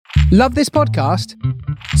Love this podcast?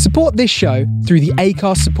 Support this show through the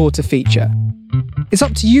Acast supporter feature. It's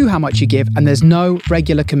up to you how much you give, and there's no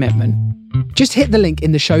regular commitment. Just hit the link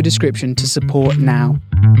in the show description to support now.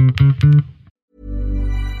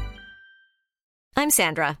 I'm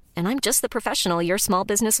Sandra, and I'm just the professional your small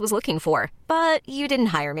business was looking for. But you didn't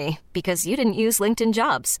hire me because you didn't use LinkedIn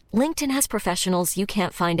Jobs. LinkedIn has professionals you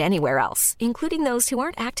can't find anywhere else, including those who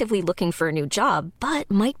aren't actively looking for a new job, but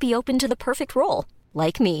might be open to the perfect role,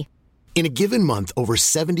 like me. In a given month, over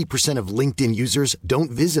 70% of LinkedIn users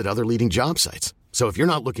don't visit other leading job sites. So if you're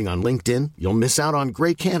not looking on LinkedIn, you'll miss out on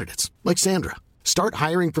great candidates like Sandra. Start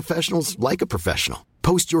hiring professionals like a professional.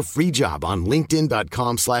 Post your free job on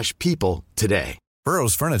linkedin.com/people today.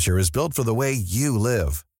 Burrow's furniture is built for the way you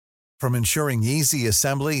live. From ensuring easy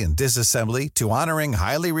assembly and disassembly to honoring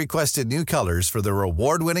highly requested new colors for their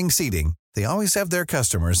award-winning seating, they always have their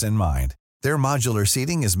customers in mind. Their modular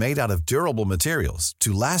seating is made out of durable materials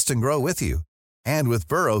to last and grow with you. And with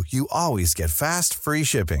Burrow, you always get fast, free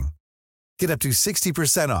shipping. Get up to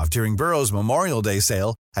 60% off during Burrow's Memorial Day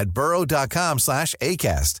sale at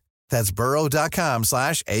burrow.com/ACAST. That's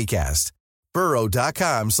burrow.com/ACAST.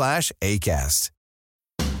 burrow.com/ACAST.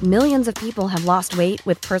 Millions of people have lost weight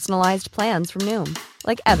with personalized plans from Noom.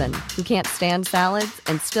 Like Evan, who can't stand salads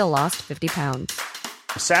and still lost 50 pounds.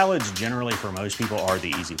 Salads generally for most people are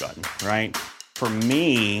the easy button, right? For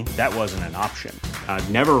me, that wasn't an option. I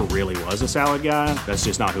never really was a salad guy. That's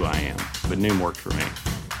just not who I am. But Noom worked for me.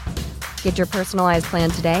 Get your personalized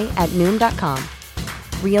plan today at Noom.com.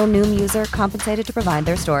 Real Noom user compensated to provide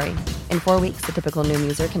their story. In 4 weeks, the typical Noom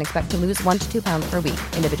user can expect to lose 1 to 2 pounds per week.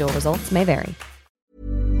 Individual results may vary.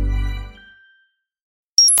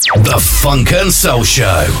 The Funk and Soul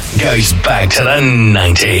Show goes back to the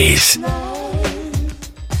 90s.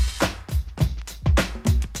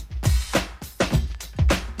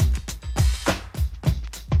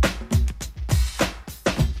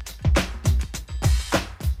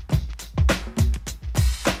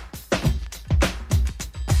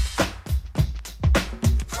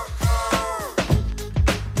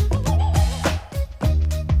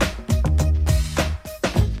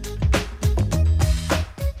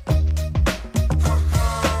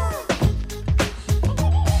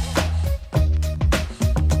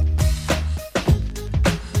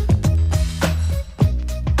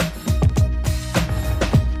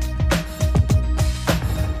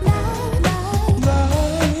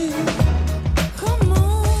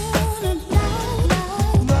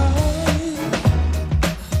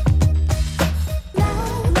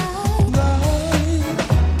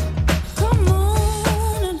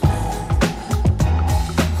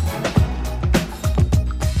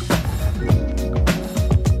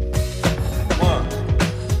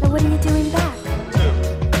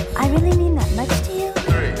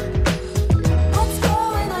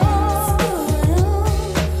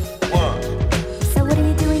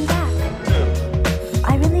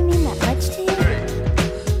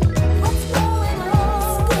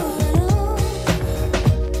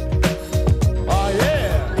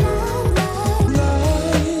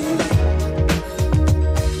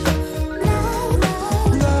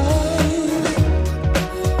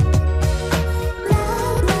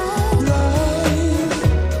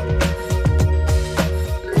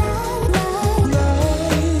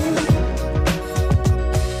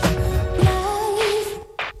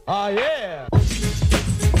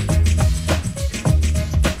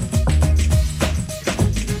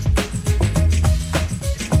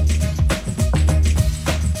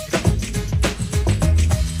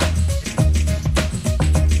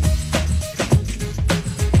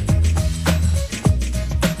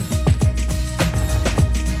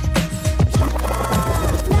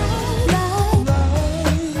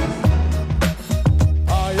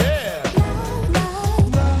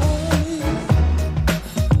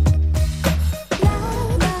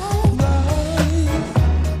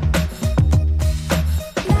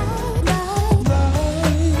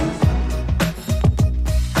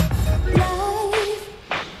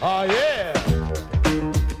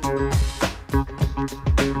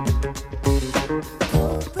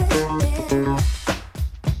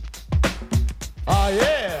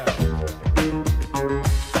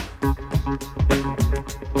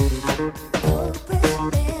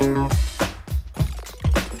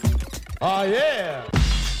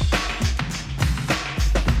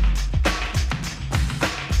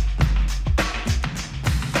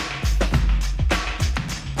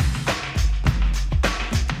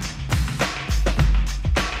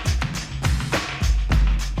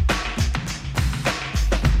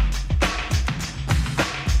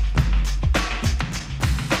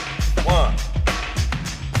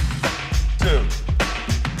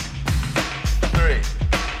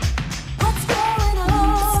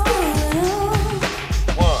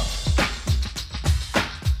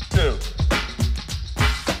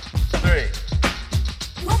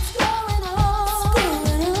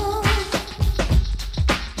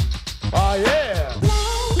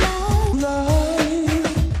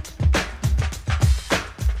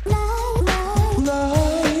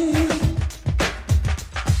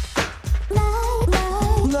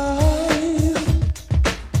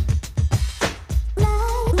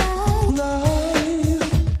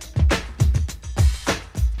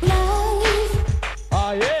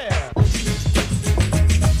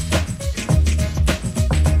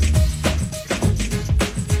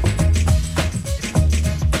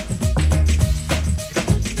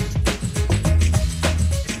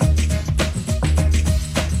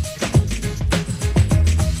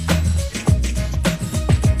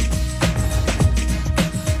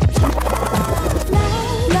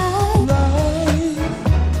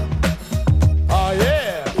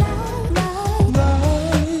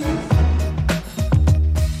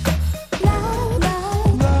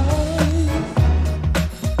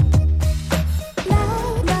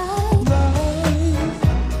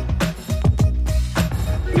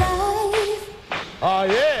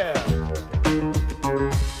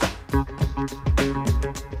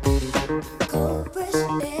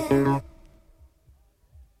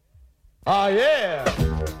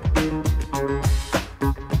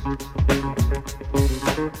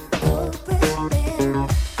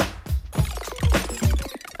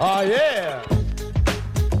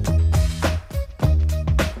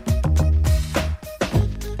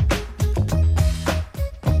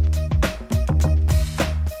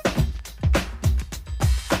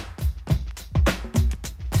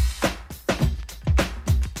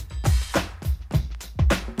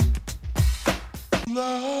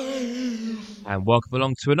 And welcome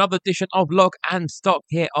along to another edition of Lock and Stock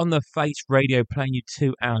here on the Face Radio, playing you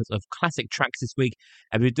 2 hours of classic tracks this week.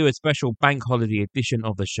 And we do a special bank holiday edition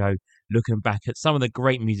of the show, looking back at some of the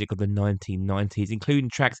great music of the 1990s, including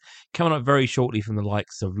tracks coming up very shortly from the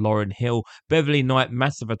likes of Lauryn Hill, Beverly Knight,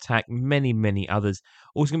 Massive Attack, many, many others.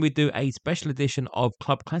 Also going to do a special edition of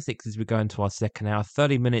Club Classics as we go into our second hour,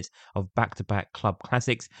 30 minutes of back-to-back Club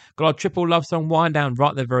Classics. Got our triple love song wind down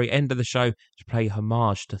right at the very end of the show to play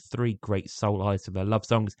homage to 3 great soul artists of their love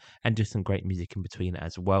songs and just some great music in between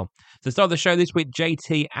as well. So to start the show this week,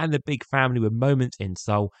 JT and the Big Family with Moments in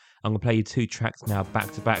Soul. I'm going to play you 2 tracks now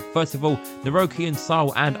back to back. First of all, Naroki and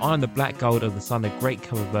Soul and I'm the Black Gold of the Sun, a great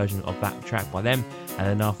cover version of that track by them. And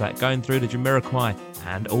then after that, going through the Jamiroquai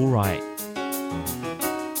and All Right.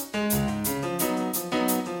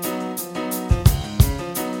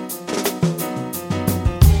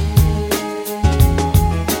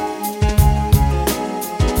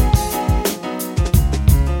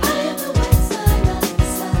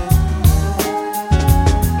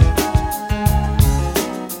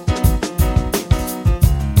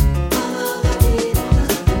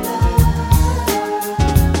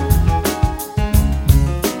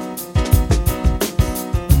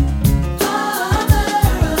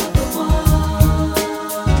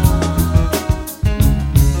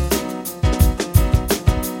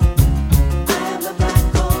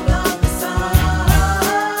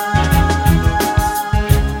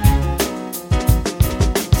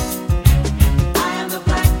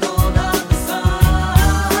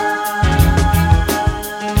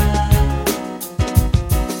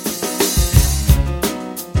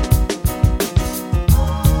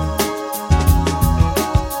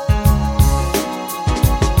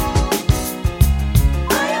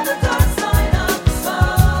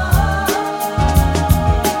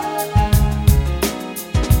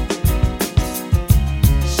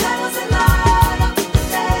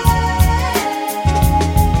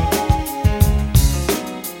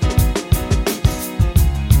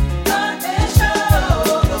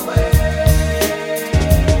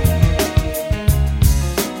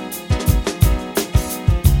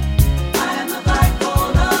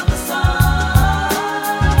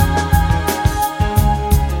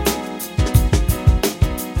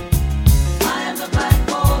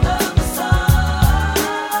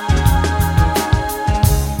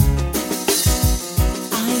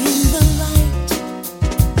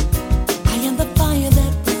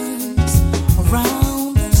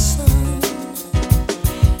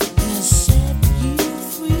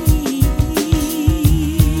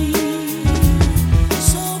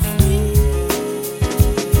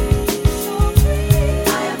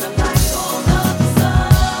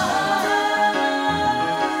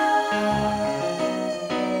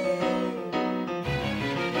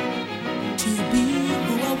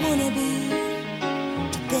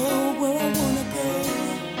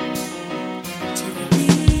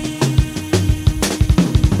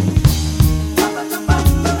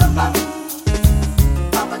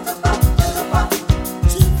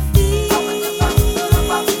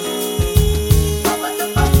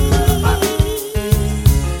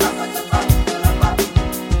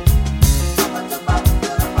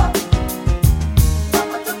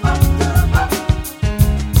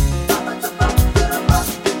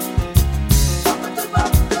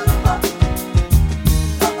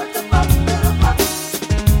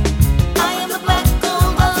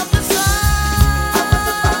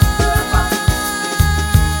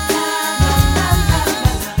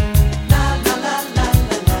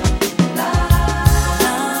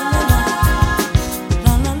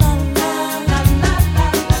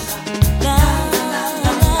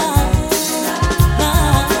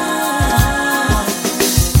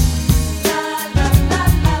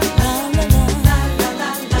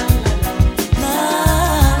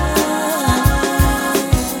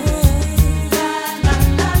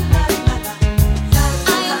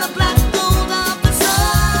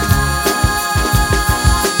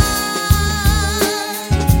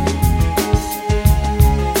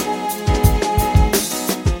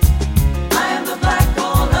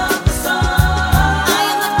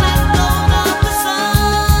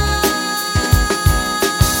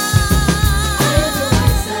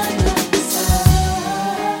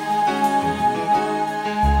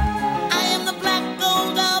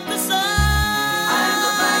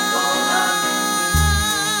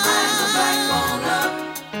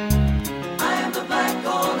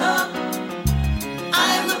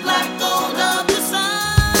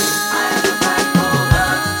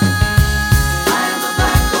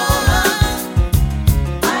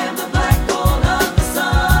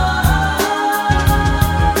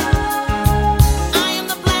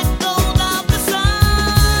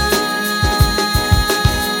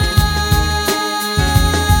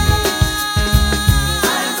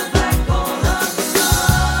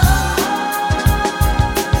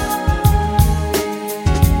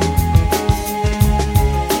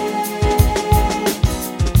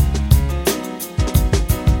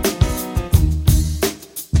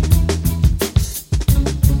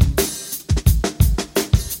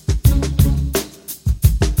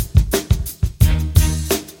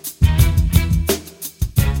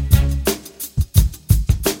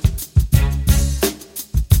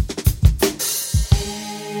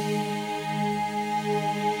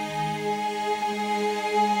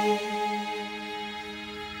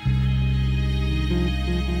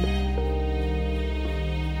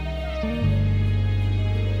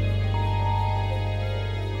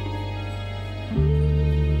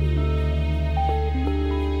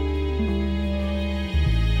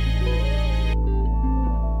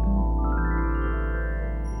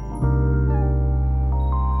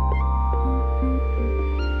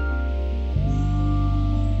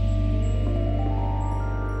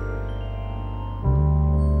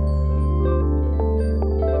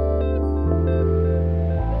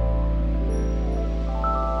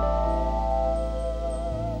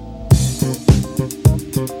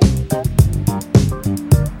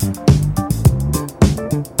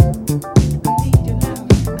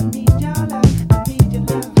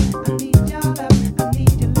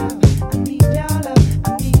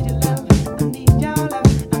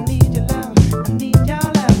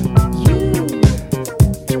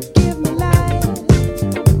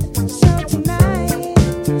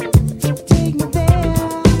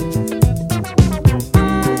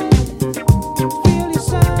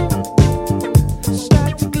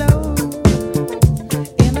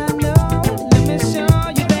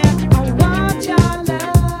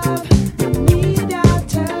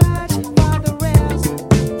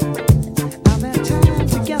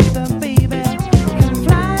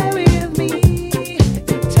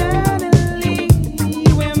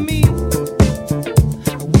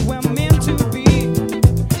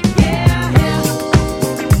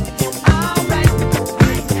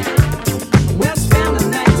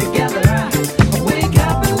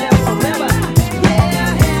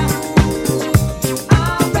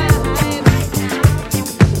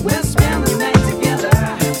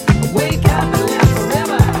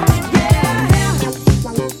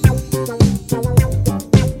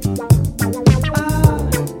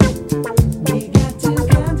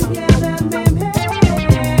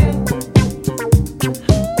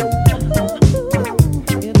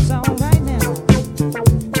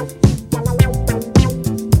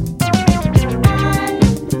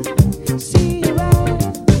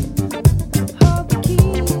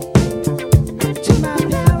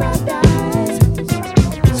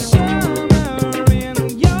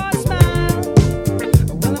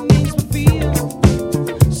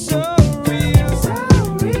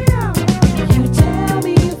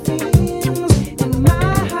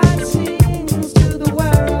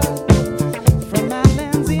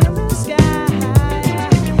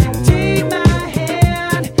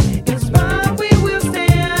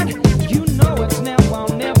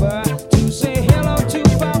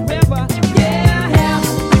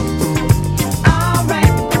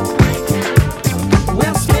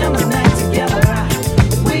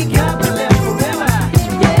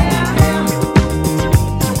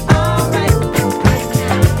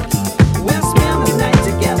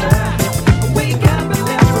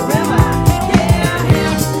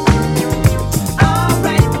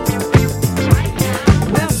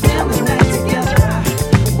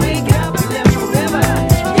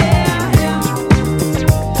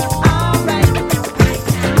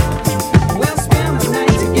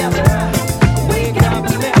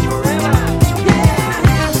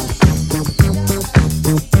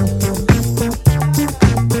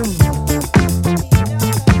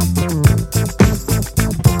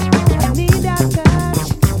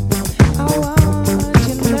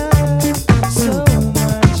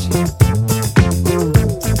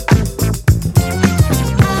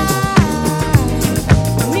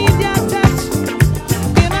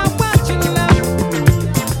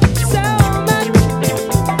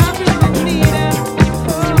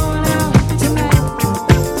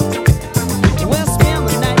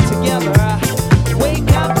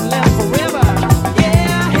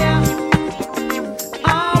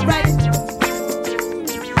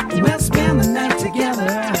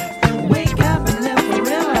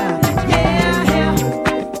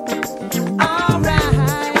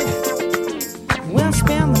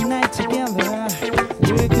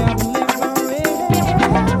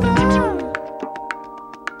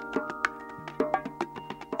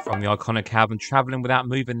 from the iconic album Travelling Without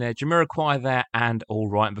Moving there, Jamiroquai there, and All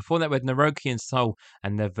Right. And before that, we had Naroki and Soul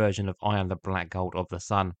and their version of I Am the Black Gold of the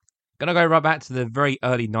Sun. Gonna go right back to the very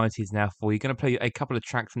early 90s now for you. Gonna play a couple of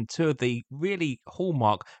tracks from two of the really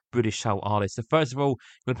hallmark British soul artists. So first of all,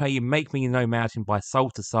 I'm gonna play you Make Me No Mountain by Soul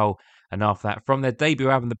to Soul, and after that, from their debut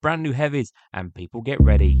album, The Brand New Heavies and People Get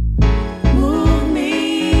Ready. Move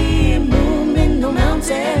me no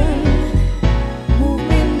mountain. Move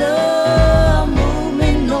me no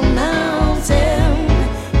mountain.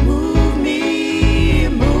 Move me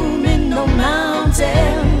no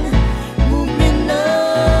mountain.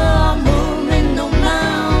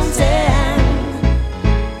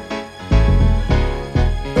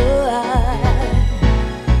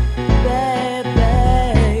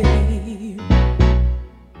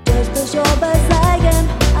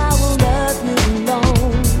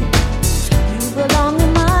 Belong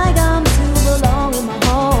in my gum.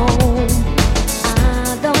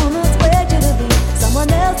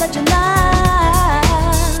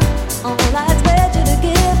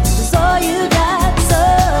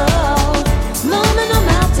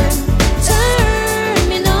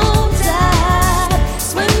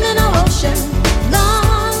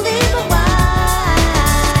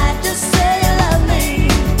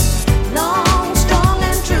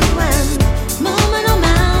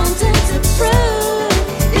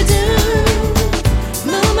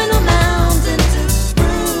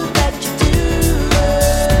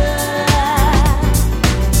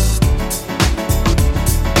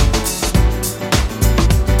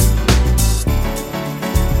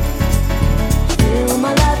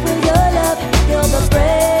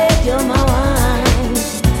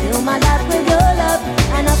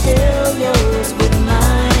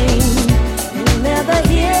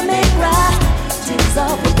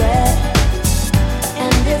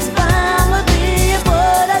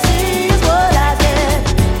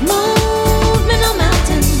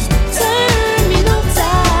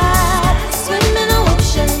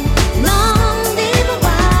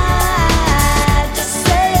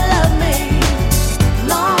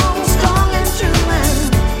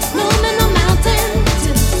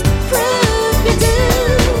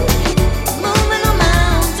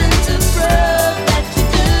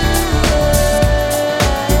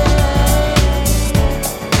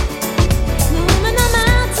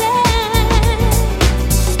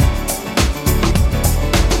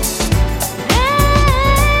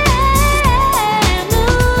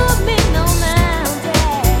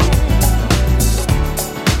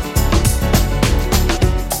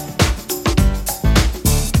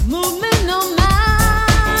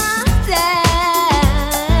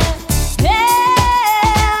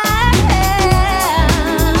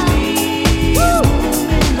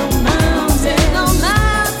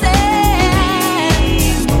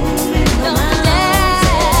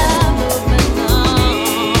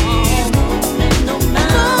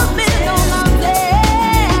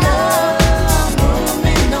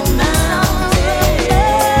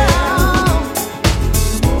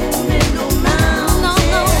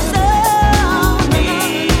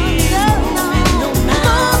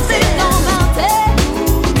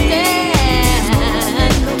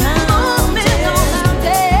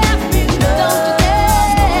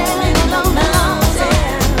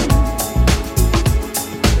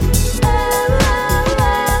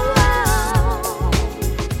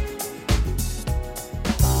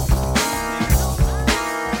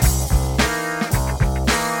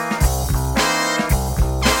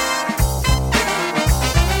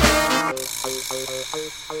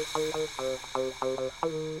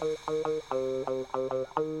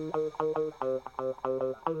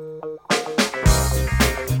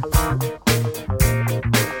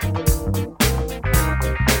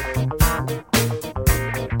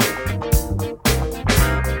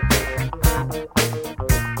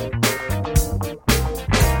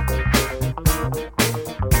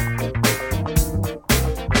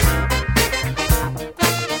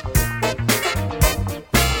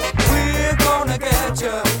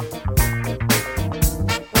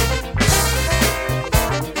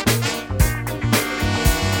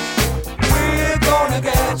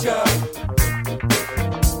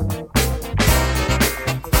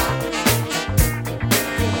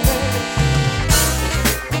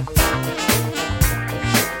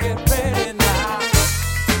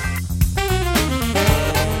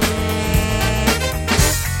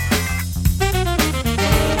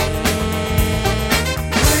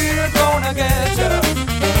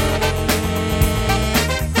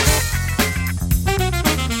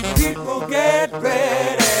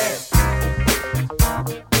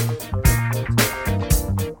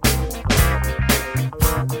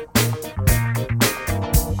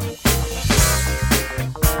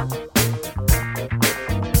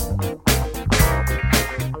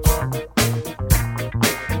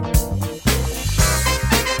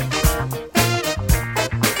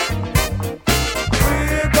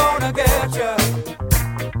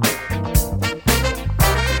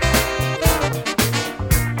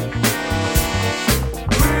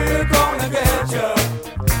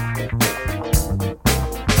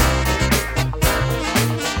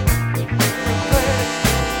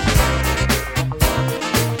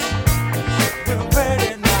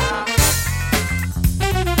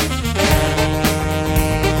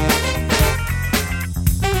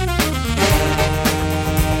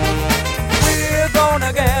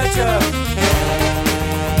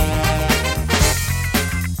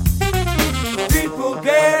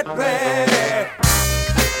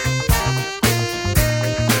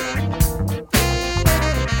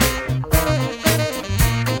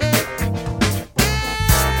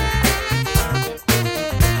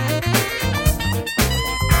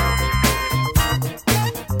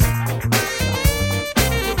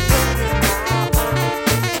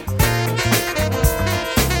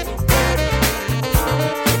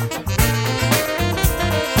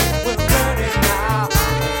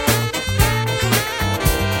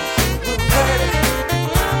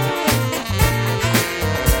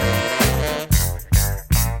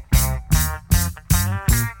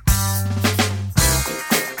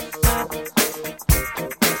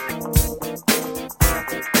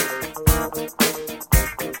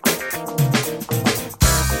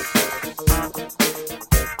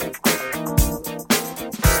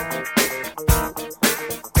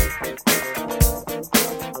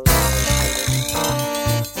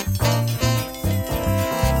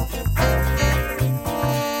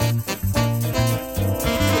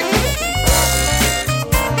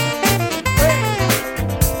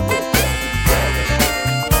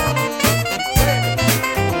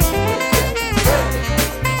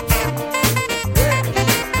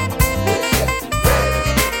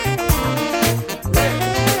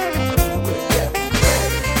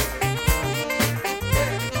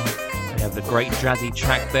 the great jazzy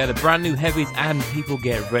track there, the brand new Heavies and People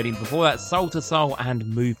Get Ready. Before that, Soul to Soul and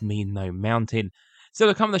Move Me No Mountain. So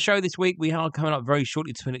to come on the show this week, we are coming up very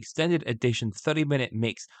shortly to an extended edition 30-minute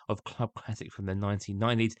mix of club classics from the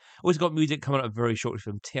 1990s. Also got music coming up very shortly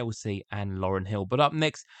from TLC and Lauryn Hill. But up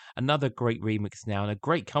next, another great remix now and a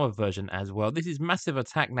great cover version as well. This is Massive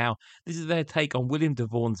Attack now. This is their take on William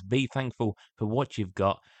DeVaughn's Be Thankful for What You've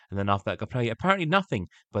Got. And then after that, I can play Apparently Nothing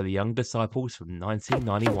by the Young Disciples from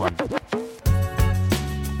 1991.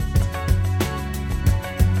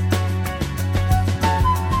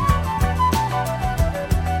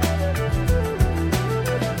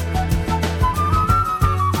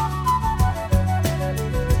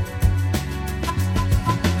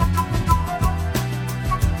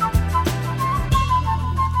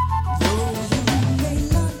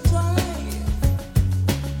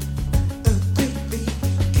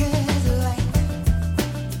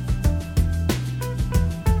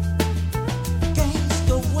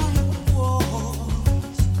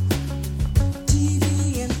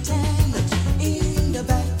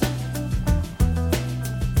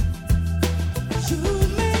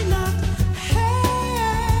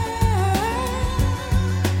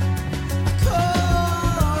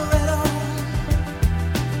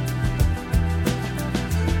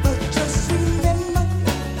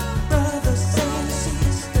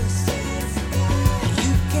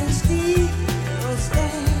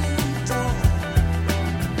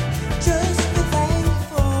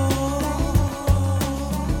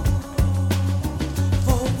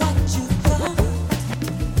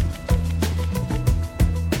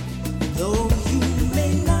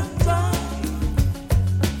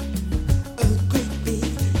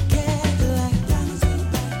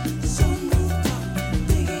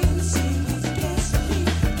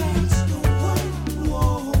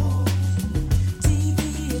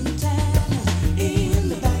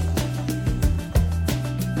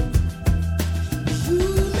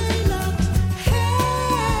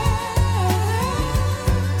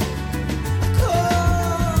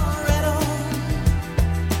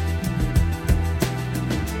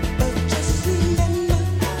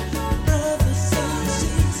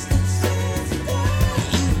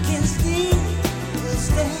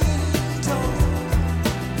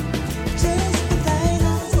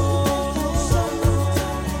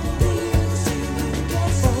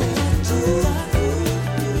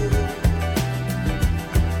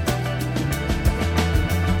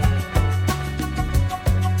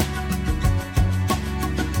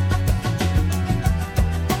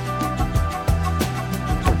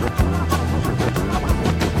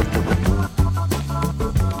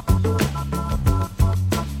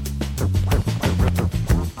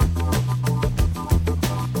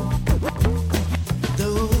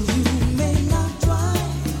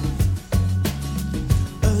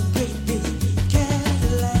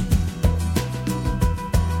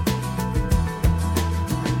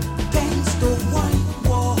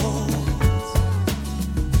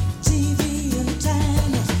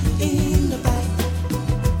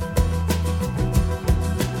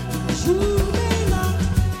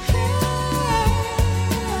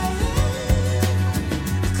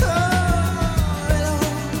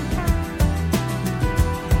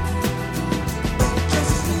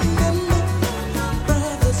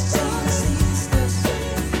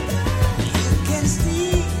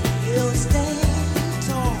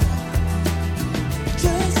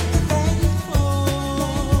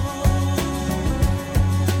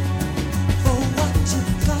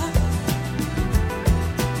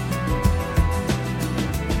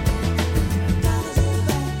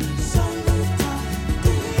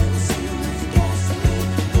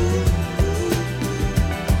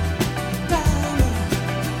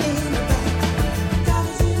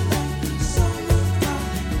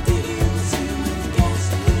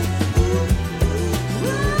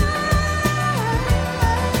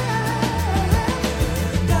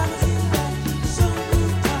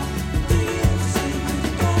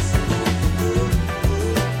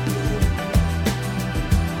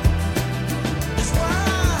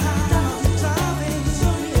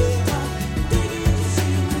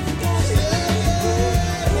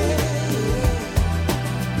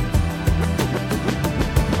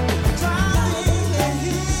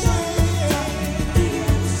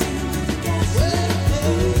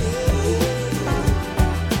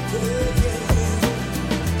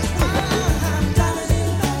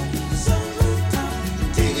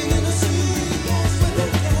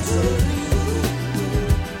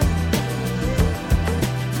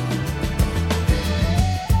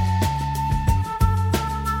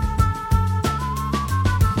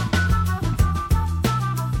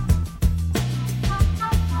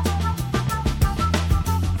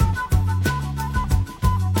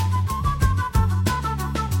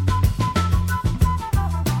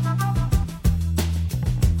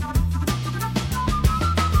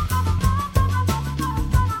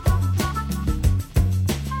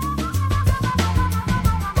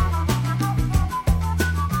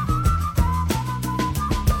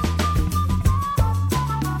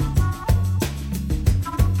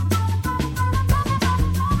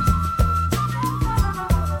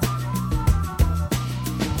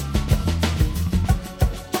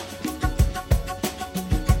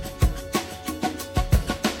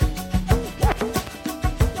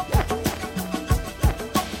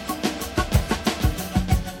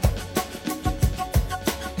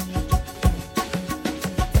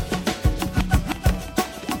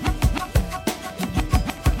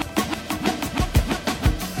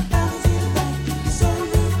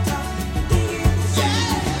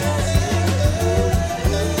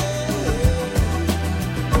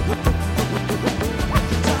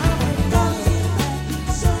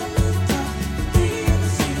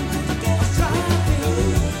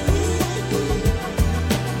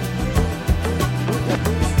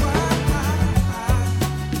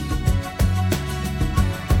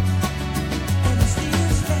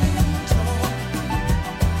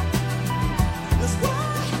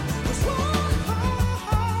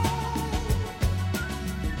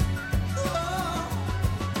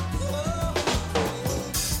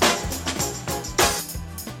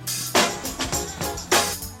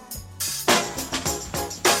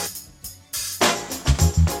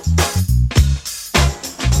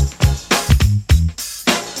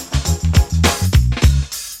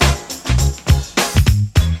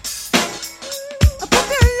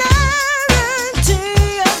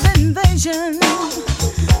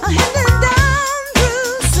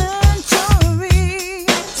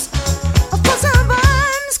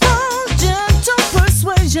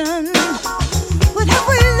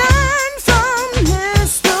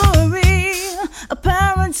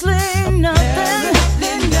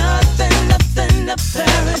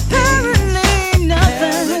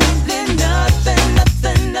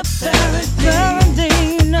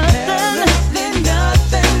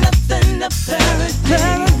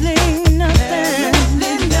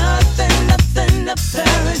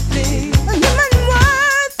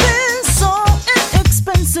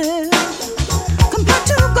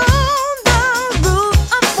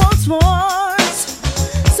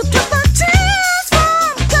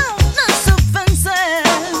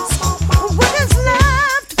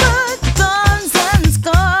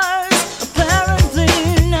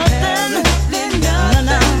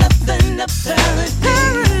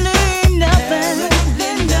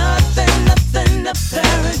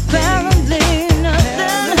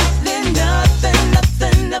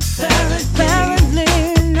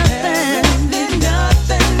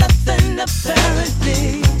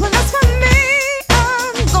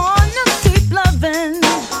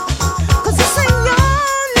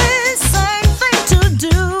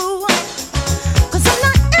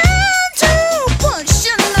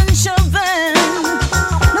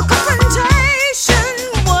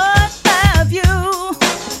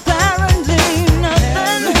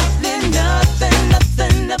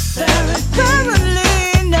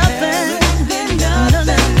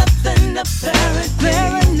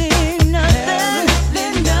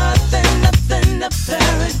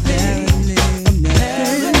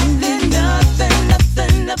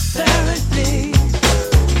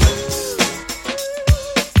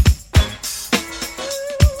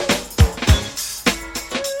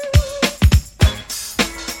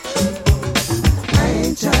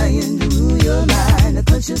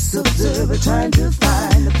 conscious observer trying to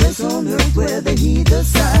find a place on earth where they heed the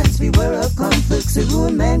signs. Beware of conflicts that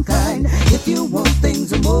ruin mankind. If you want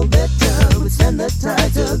things a more better, withstand the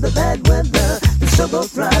tides of the bad weather. The struggle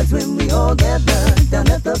thrives when we all gather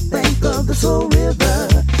down at the bank of the Soul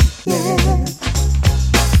River. Yeah.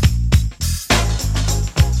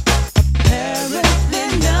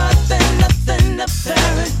 Apparently nothing,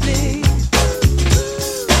 apparently.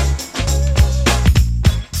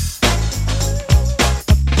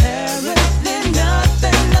 Apparently.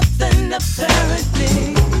 Nothing, apparently.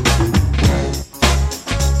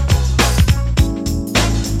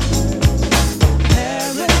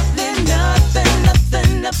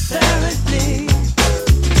 Nothing, apparently. Nothing, apparently.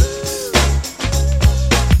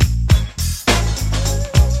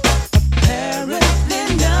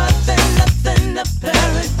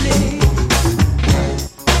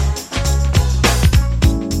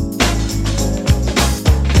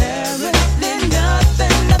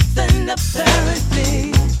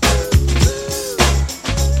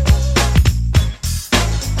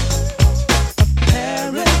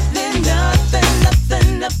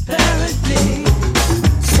 Apparently.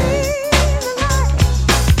 See the light.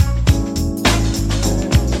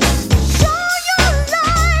 Show your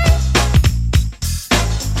light.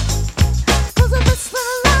 'Cause of this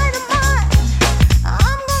little light of mine,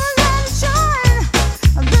 I'm gonna let it shine.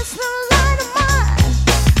 This little light of mine,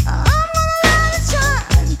 I'm gonna let it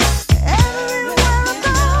shine. Everywhere I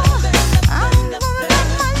go, I'm gonna let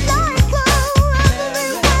my light glow.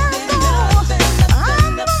 Everywhere I go,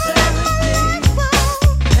 I'm gonna let my light glow.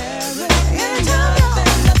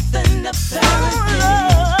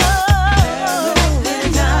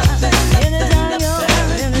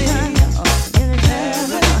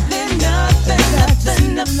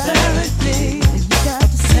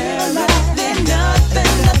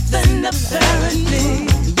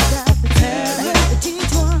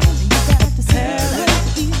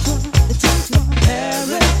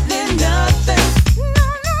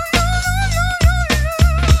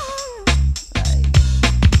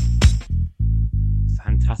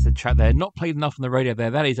 Fantastic track there. Not played enough on the radio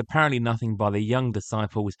there. That is Apparently Nothing by the Young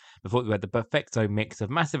Disciples. Before we had the perfecto mix of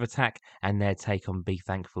Massive Attack and their take on Be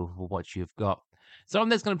Thankful for What You've Got. So I'm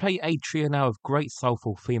just going to play a trio now of great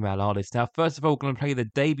soulful female artists. Now, first of all, going to play the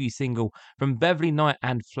debut single from Beverly Knight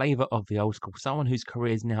and Flavour of the Old School, someone whose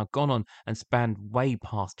career has now gone on and spanned way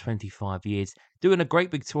past 25 years. Doing a great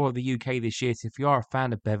big tour of the UK this year, so if you are a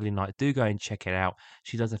fan of Beverly Knight, do go and check it out.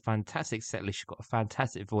 She does a fantastic set list, she's got a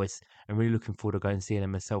fantastic voice, and really looking forward to going and seeing her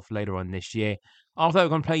myself later on this year. After that, we're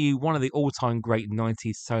going to play you one of the all-time great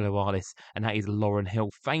 90s solo artists, and that is Lauryn Hill,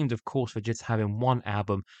 famed, of course, for just having one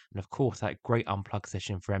album, and of course, that great unplugged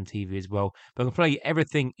session for MTV as well. But I'm going to play you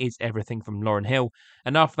Everything Is Everything from Lauryn Hill,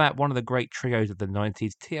 and after that, one of the great trios of the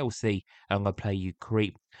 90s, TLC, and I'm going to play you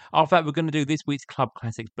Creep. After that, we're going to do this week's Club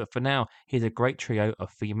Classics, but for now, here's a great trio of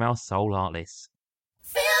female soul artists.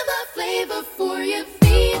 Feel the flavor for your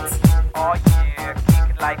feet. Oh yeah, kick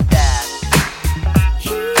it like that.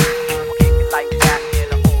 Kick it like that, yeah,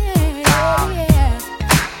 the whole time.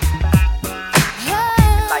 Kick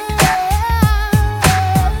it like that.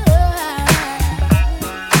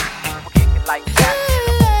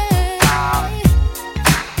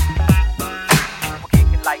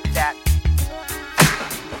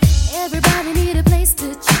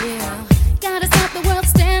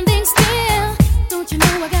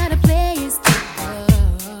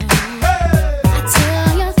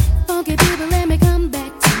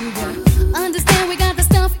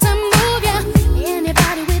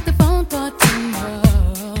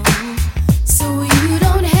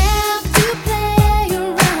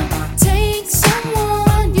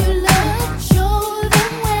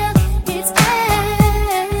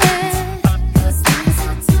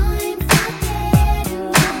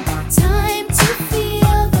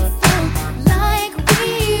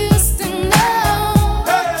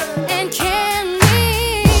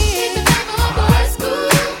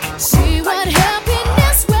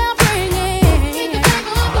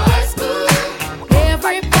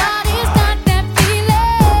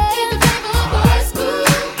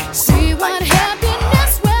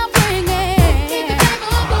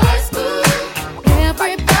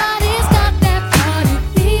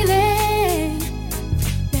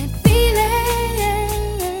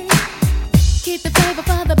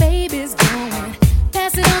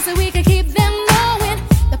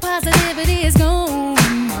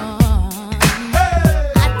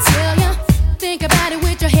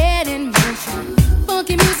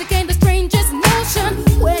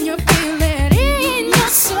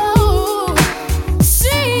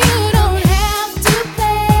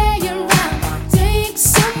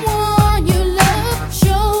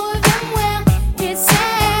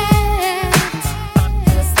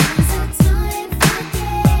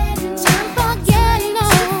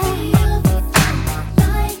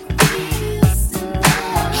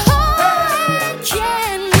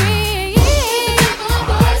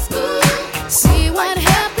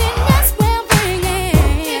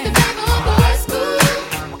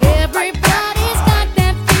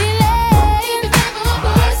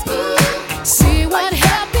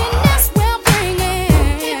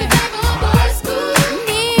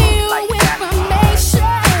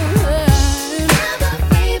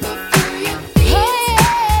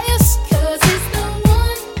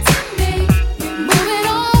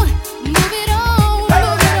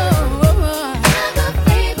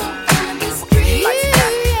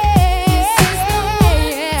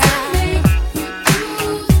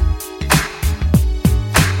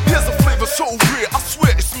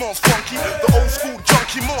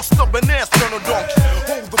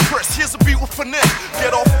 finesse.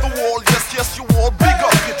 Get off the wall, yes, you all big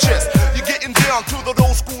up your chest. You're getting down to the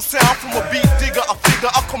old school sound from a beat digger. I figure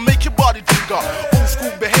I can make your body digger. Old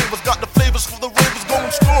school behaviors got the flavors for the ravers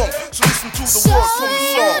going strong. So listen to the words from the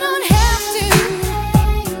song. You don't have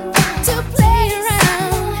to play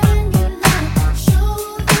around. Show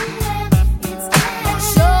them where it's at.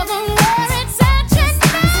 Show them where it's at.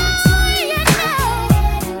 You know.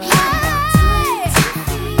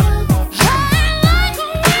 High like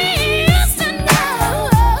we used to know.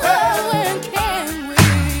 And can we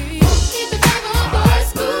keep the flavor of our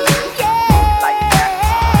school? Yeah.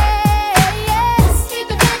 Yes. Keep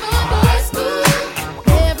the flavor of our school.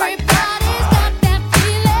 Everybody's got that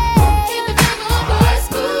feeling. Keep the flavor of our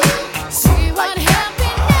school. See what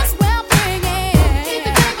happiness will bring in. Keep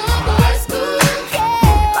the flavor of our school.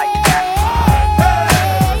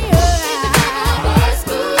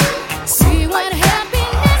 See what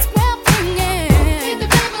happiness will bring in. Keep the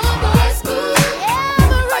flavor of our school.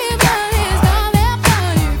 Everybody's got that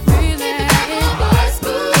funny feeling. Keep the flavor of our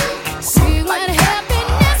school. See what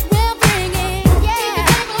happiness will bring in. Keep the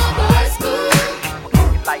flavor of our school.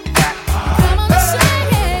 Come on,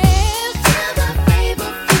 sing it. Feel the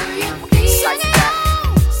flavor, feel your feeling.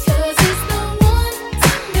 'Cause it's the one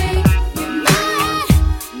to make you mine.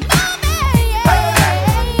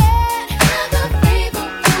 Feel the flavor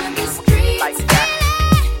on the streets.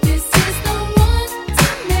 This is the one to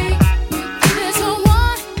make you. There's a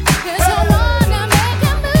one to make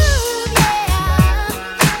you move, yeah.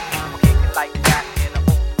 Like that in a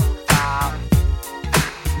old school style.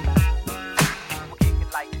 Kick it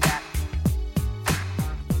like that.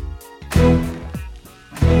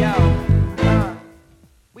 Yo,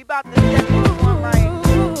 we about to step into one right.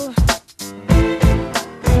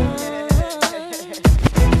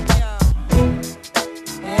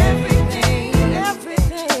 Everything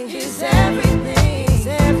is everything.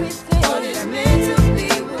 What it's meant to be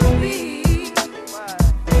will be.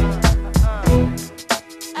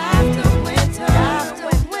 After winter,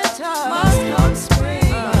 must come spring.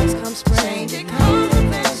 Change it comes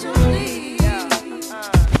eventually.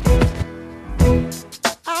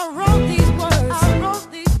 I wrote these words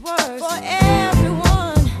for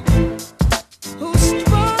everyone who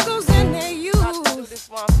struggles in their youth, This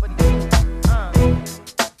one for you.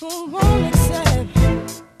 who won't accept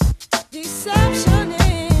deception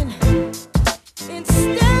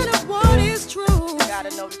instead of what is true.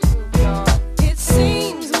 Gotta know the truth, y'all. It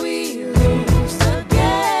seems we lose the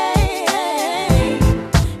game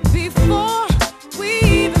before we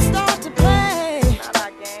even start to play. Not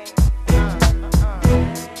our game.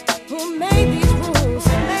 Who made these rules?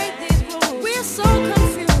 We're so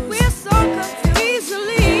confused.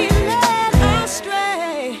 Easily led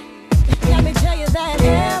astray. Let me tell you that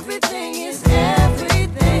everything is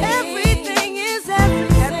everything. Everything is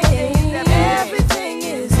everything. Everything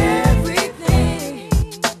is everything.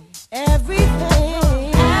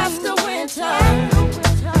 Everything. After winter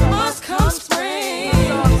must come spring.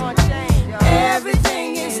 Songs gonna change, y'all. Everything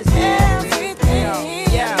is everything.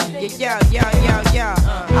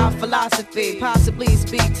 Our philosophy, possibly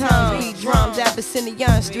speak tongues, beat drums,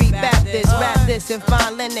 Abyssinian Street Baptist, rap this and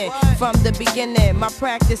fine linen from the beginning. My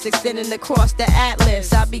practice extending across the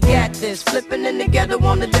atlas. I begat this, flipping in together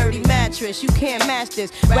on the dirty mattress. You can't match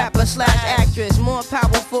this, rapper / actress, more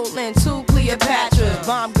powerful than two Cleopatras.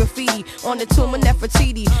 Bomb graffiti on the tomb of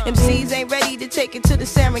Nefertiti. MCs ain't ready to take it to the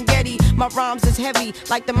Serengeti. My rhymes is heavy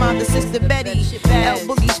like the mind of Sister Betty. L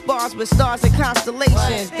Boogie spars with stars and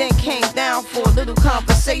constellations. Then came down for a little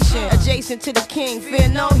conversation. Adjacent to the king, fear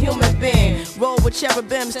no human being. Roll with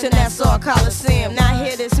cherubims to Nassau Coliseum. Now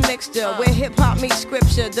hear this mixture where hip hop meets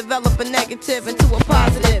scripture. Develop a negative into a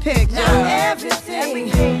positive picture. Everything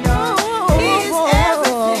is everything.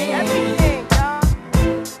 Everything, y'all.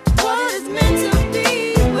 What is meant to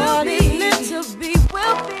be will be.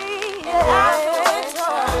 Will be. After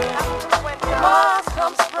winter must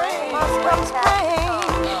come spring.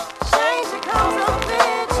 Change it comes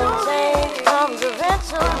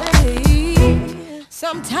eventually.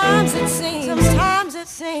 Sometimes it seems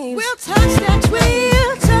we'll touch that dream.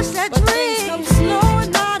 But things come slow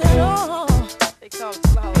and not at all. They come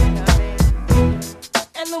slow, you know what I mean?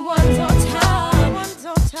 And the ones on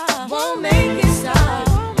top won't make it stop.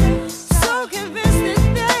 So convinced that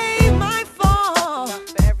they might fall.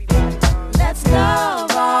 For everybody, Let's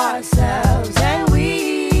love ourselves and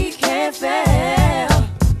we can't fail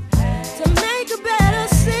to make a better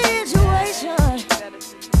situation. better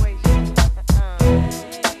situation.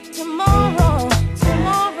 Tomorrow,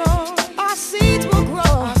 our seeds will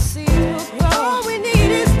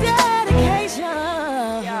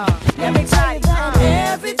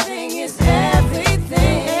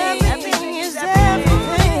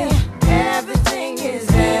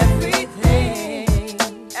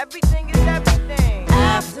everything is everything.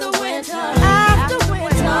 After winter,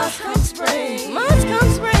 must come spring. Must come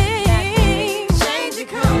spring. Change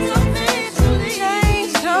comes eventually.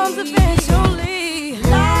 Change comes eventually.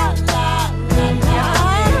 La la la la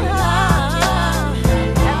la.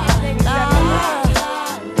 Everything is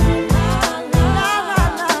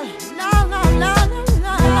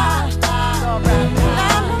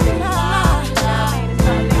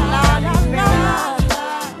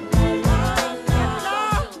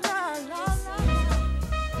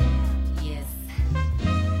Yes,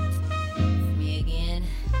 me again,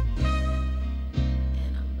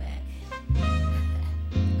 and I'm back.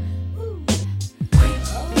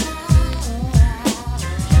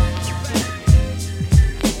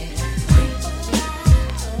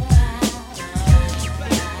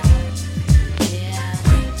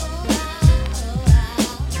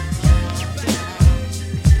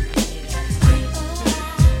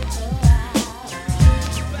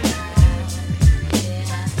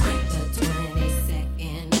 The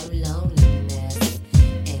 22nd of loneliness,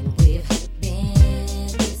 and we've been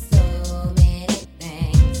through so many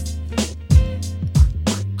things.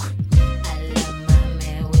 I love my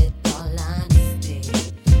man with all honesty,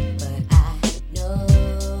 but I know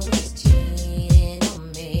he's cheating on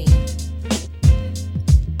me.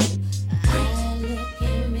 I look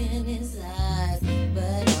him in his eyes,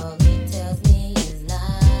 but all he tells me is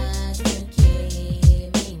lies to keep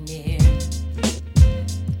me near.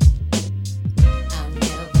 I'm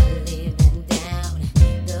never leaving down,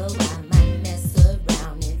 though I might mess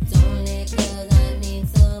around. It's only 'cause I need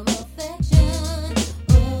some affection.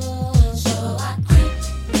 Oh, so I creep,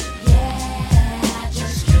 yeah, I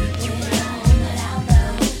just keep it on the down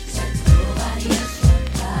low, so nobody else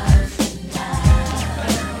surprises me now.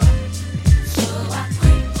 So I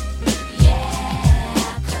creep, yeah,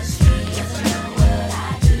 'cause he doesn't know what I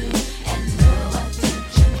do, and no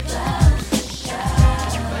attention goes to show.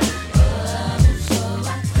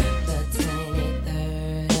 The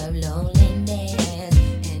 23rd of loneliness,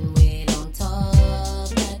 and we don't talk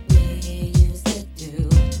like we used to do.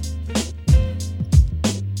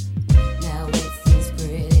 Now it seems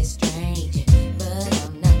pretty strange, but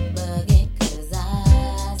I'm not bugging 'cause I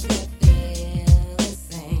still feel the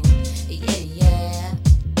same. Yeah.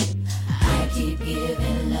 I keep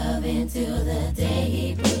giving love until the day he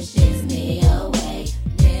pushes me away.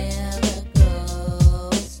 Never go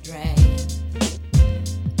astray.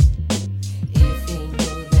 If he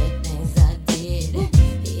knew the things I did,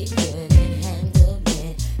 he couldn't handle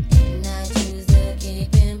it, and I choose to keep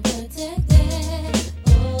him protected.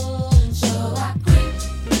 Oh, so I creep,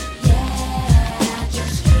 yeah, I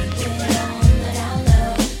just keep it on the down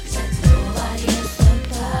low, so nobody else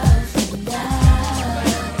supposed to know.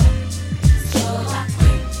 So I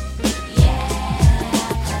creep, yeah,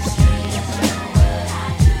 'cause he doesn't know what I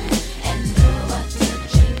do, and no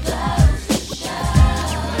attention goes to show.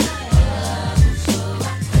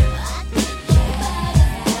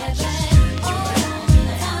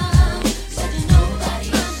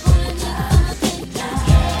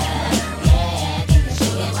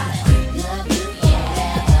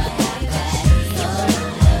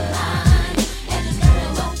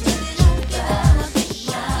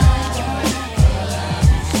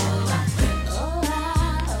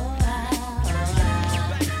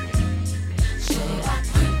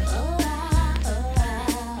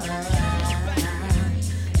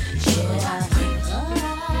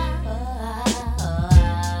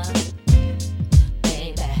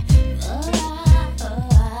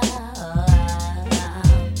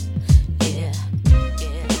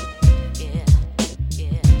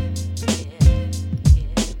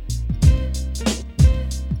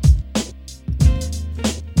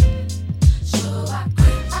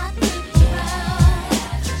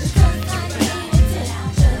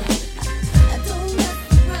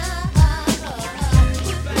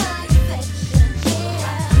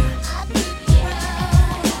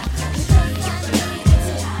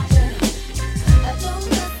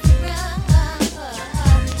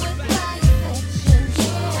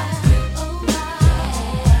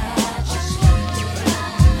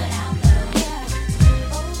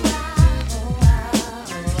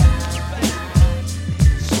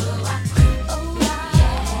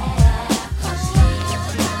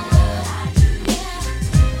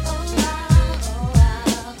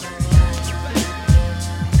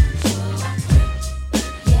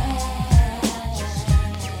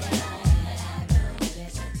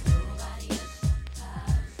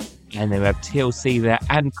 And then we have TLC there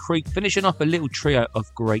and Creek, finishing off a little trio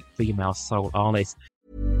of great female soul artists.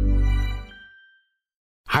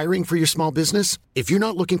 Hiring for your small business? If you're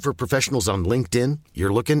not looking for professionals on LinkedIn,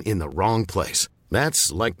 you're looking in the wrong place.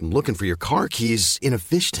 That's like looking for your car keys in a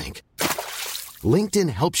fish tank. LinkedIn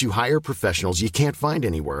helps you hire professionals you can't find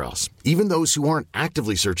anywhere else, even those who aren't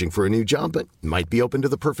actively searching for a new job but might be open to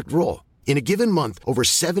the perfect role. In a given month, over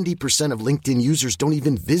 70% of LinkedIn users don't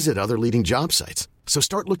even visit other leading job sites. So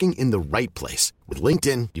start looking in the right place. With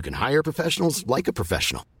LinkedIn, you can hire professionals like a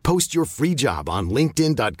professional. Post your free job on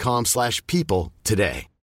linkedin.com/people today.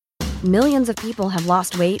 Millions of people have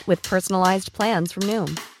lost weight with personalized plans from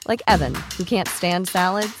Noom, like Evan, who can't stand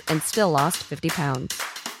salads and still lost 50 pounds.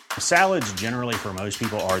 Salads generally for most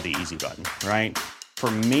people are the easy button, right? For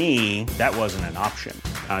me, that wasn't an option.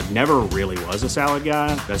 I never really was a salad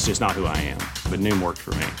guy. That's just not who I am. But Noom worked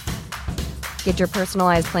for me. Get your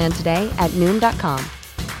personalized plan today at Noom.com.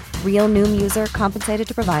 Real Noom user compensated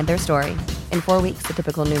to provide their story. In 4 weeks, the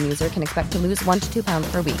typical Noom user can expect to lose 1 to 2 pounds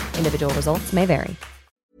per week. Individual results may vary.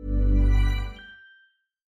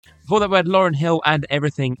 Before that, we had Lauryn Hill and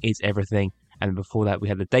Everything is Everything. And before that, we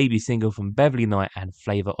had the debut single from Beverly Knight and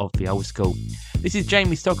Flavour of the Old School. This is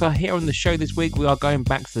Jamie Stocker. Here on the show this week, we are going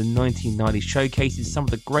back to the 1990s, showcasing some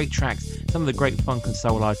of the great tracks, some of the great funk and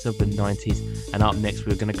soul artists of the 90s. And up next,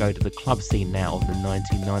 we're going to go to the club scene now of the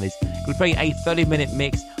 1990s. We'll play a 30-minute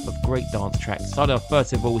mix of great dance tracks. Start off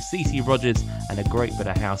first of all with CeCe Rogers and a great bit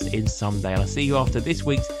of house in Someday. I'll see you after this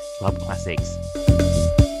week's Club Classics.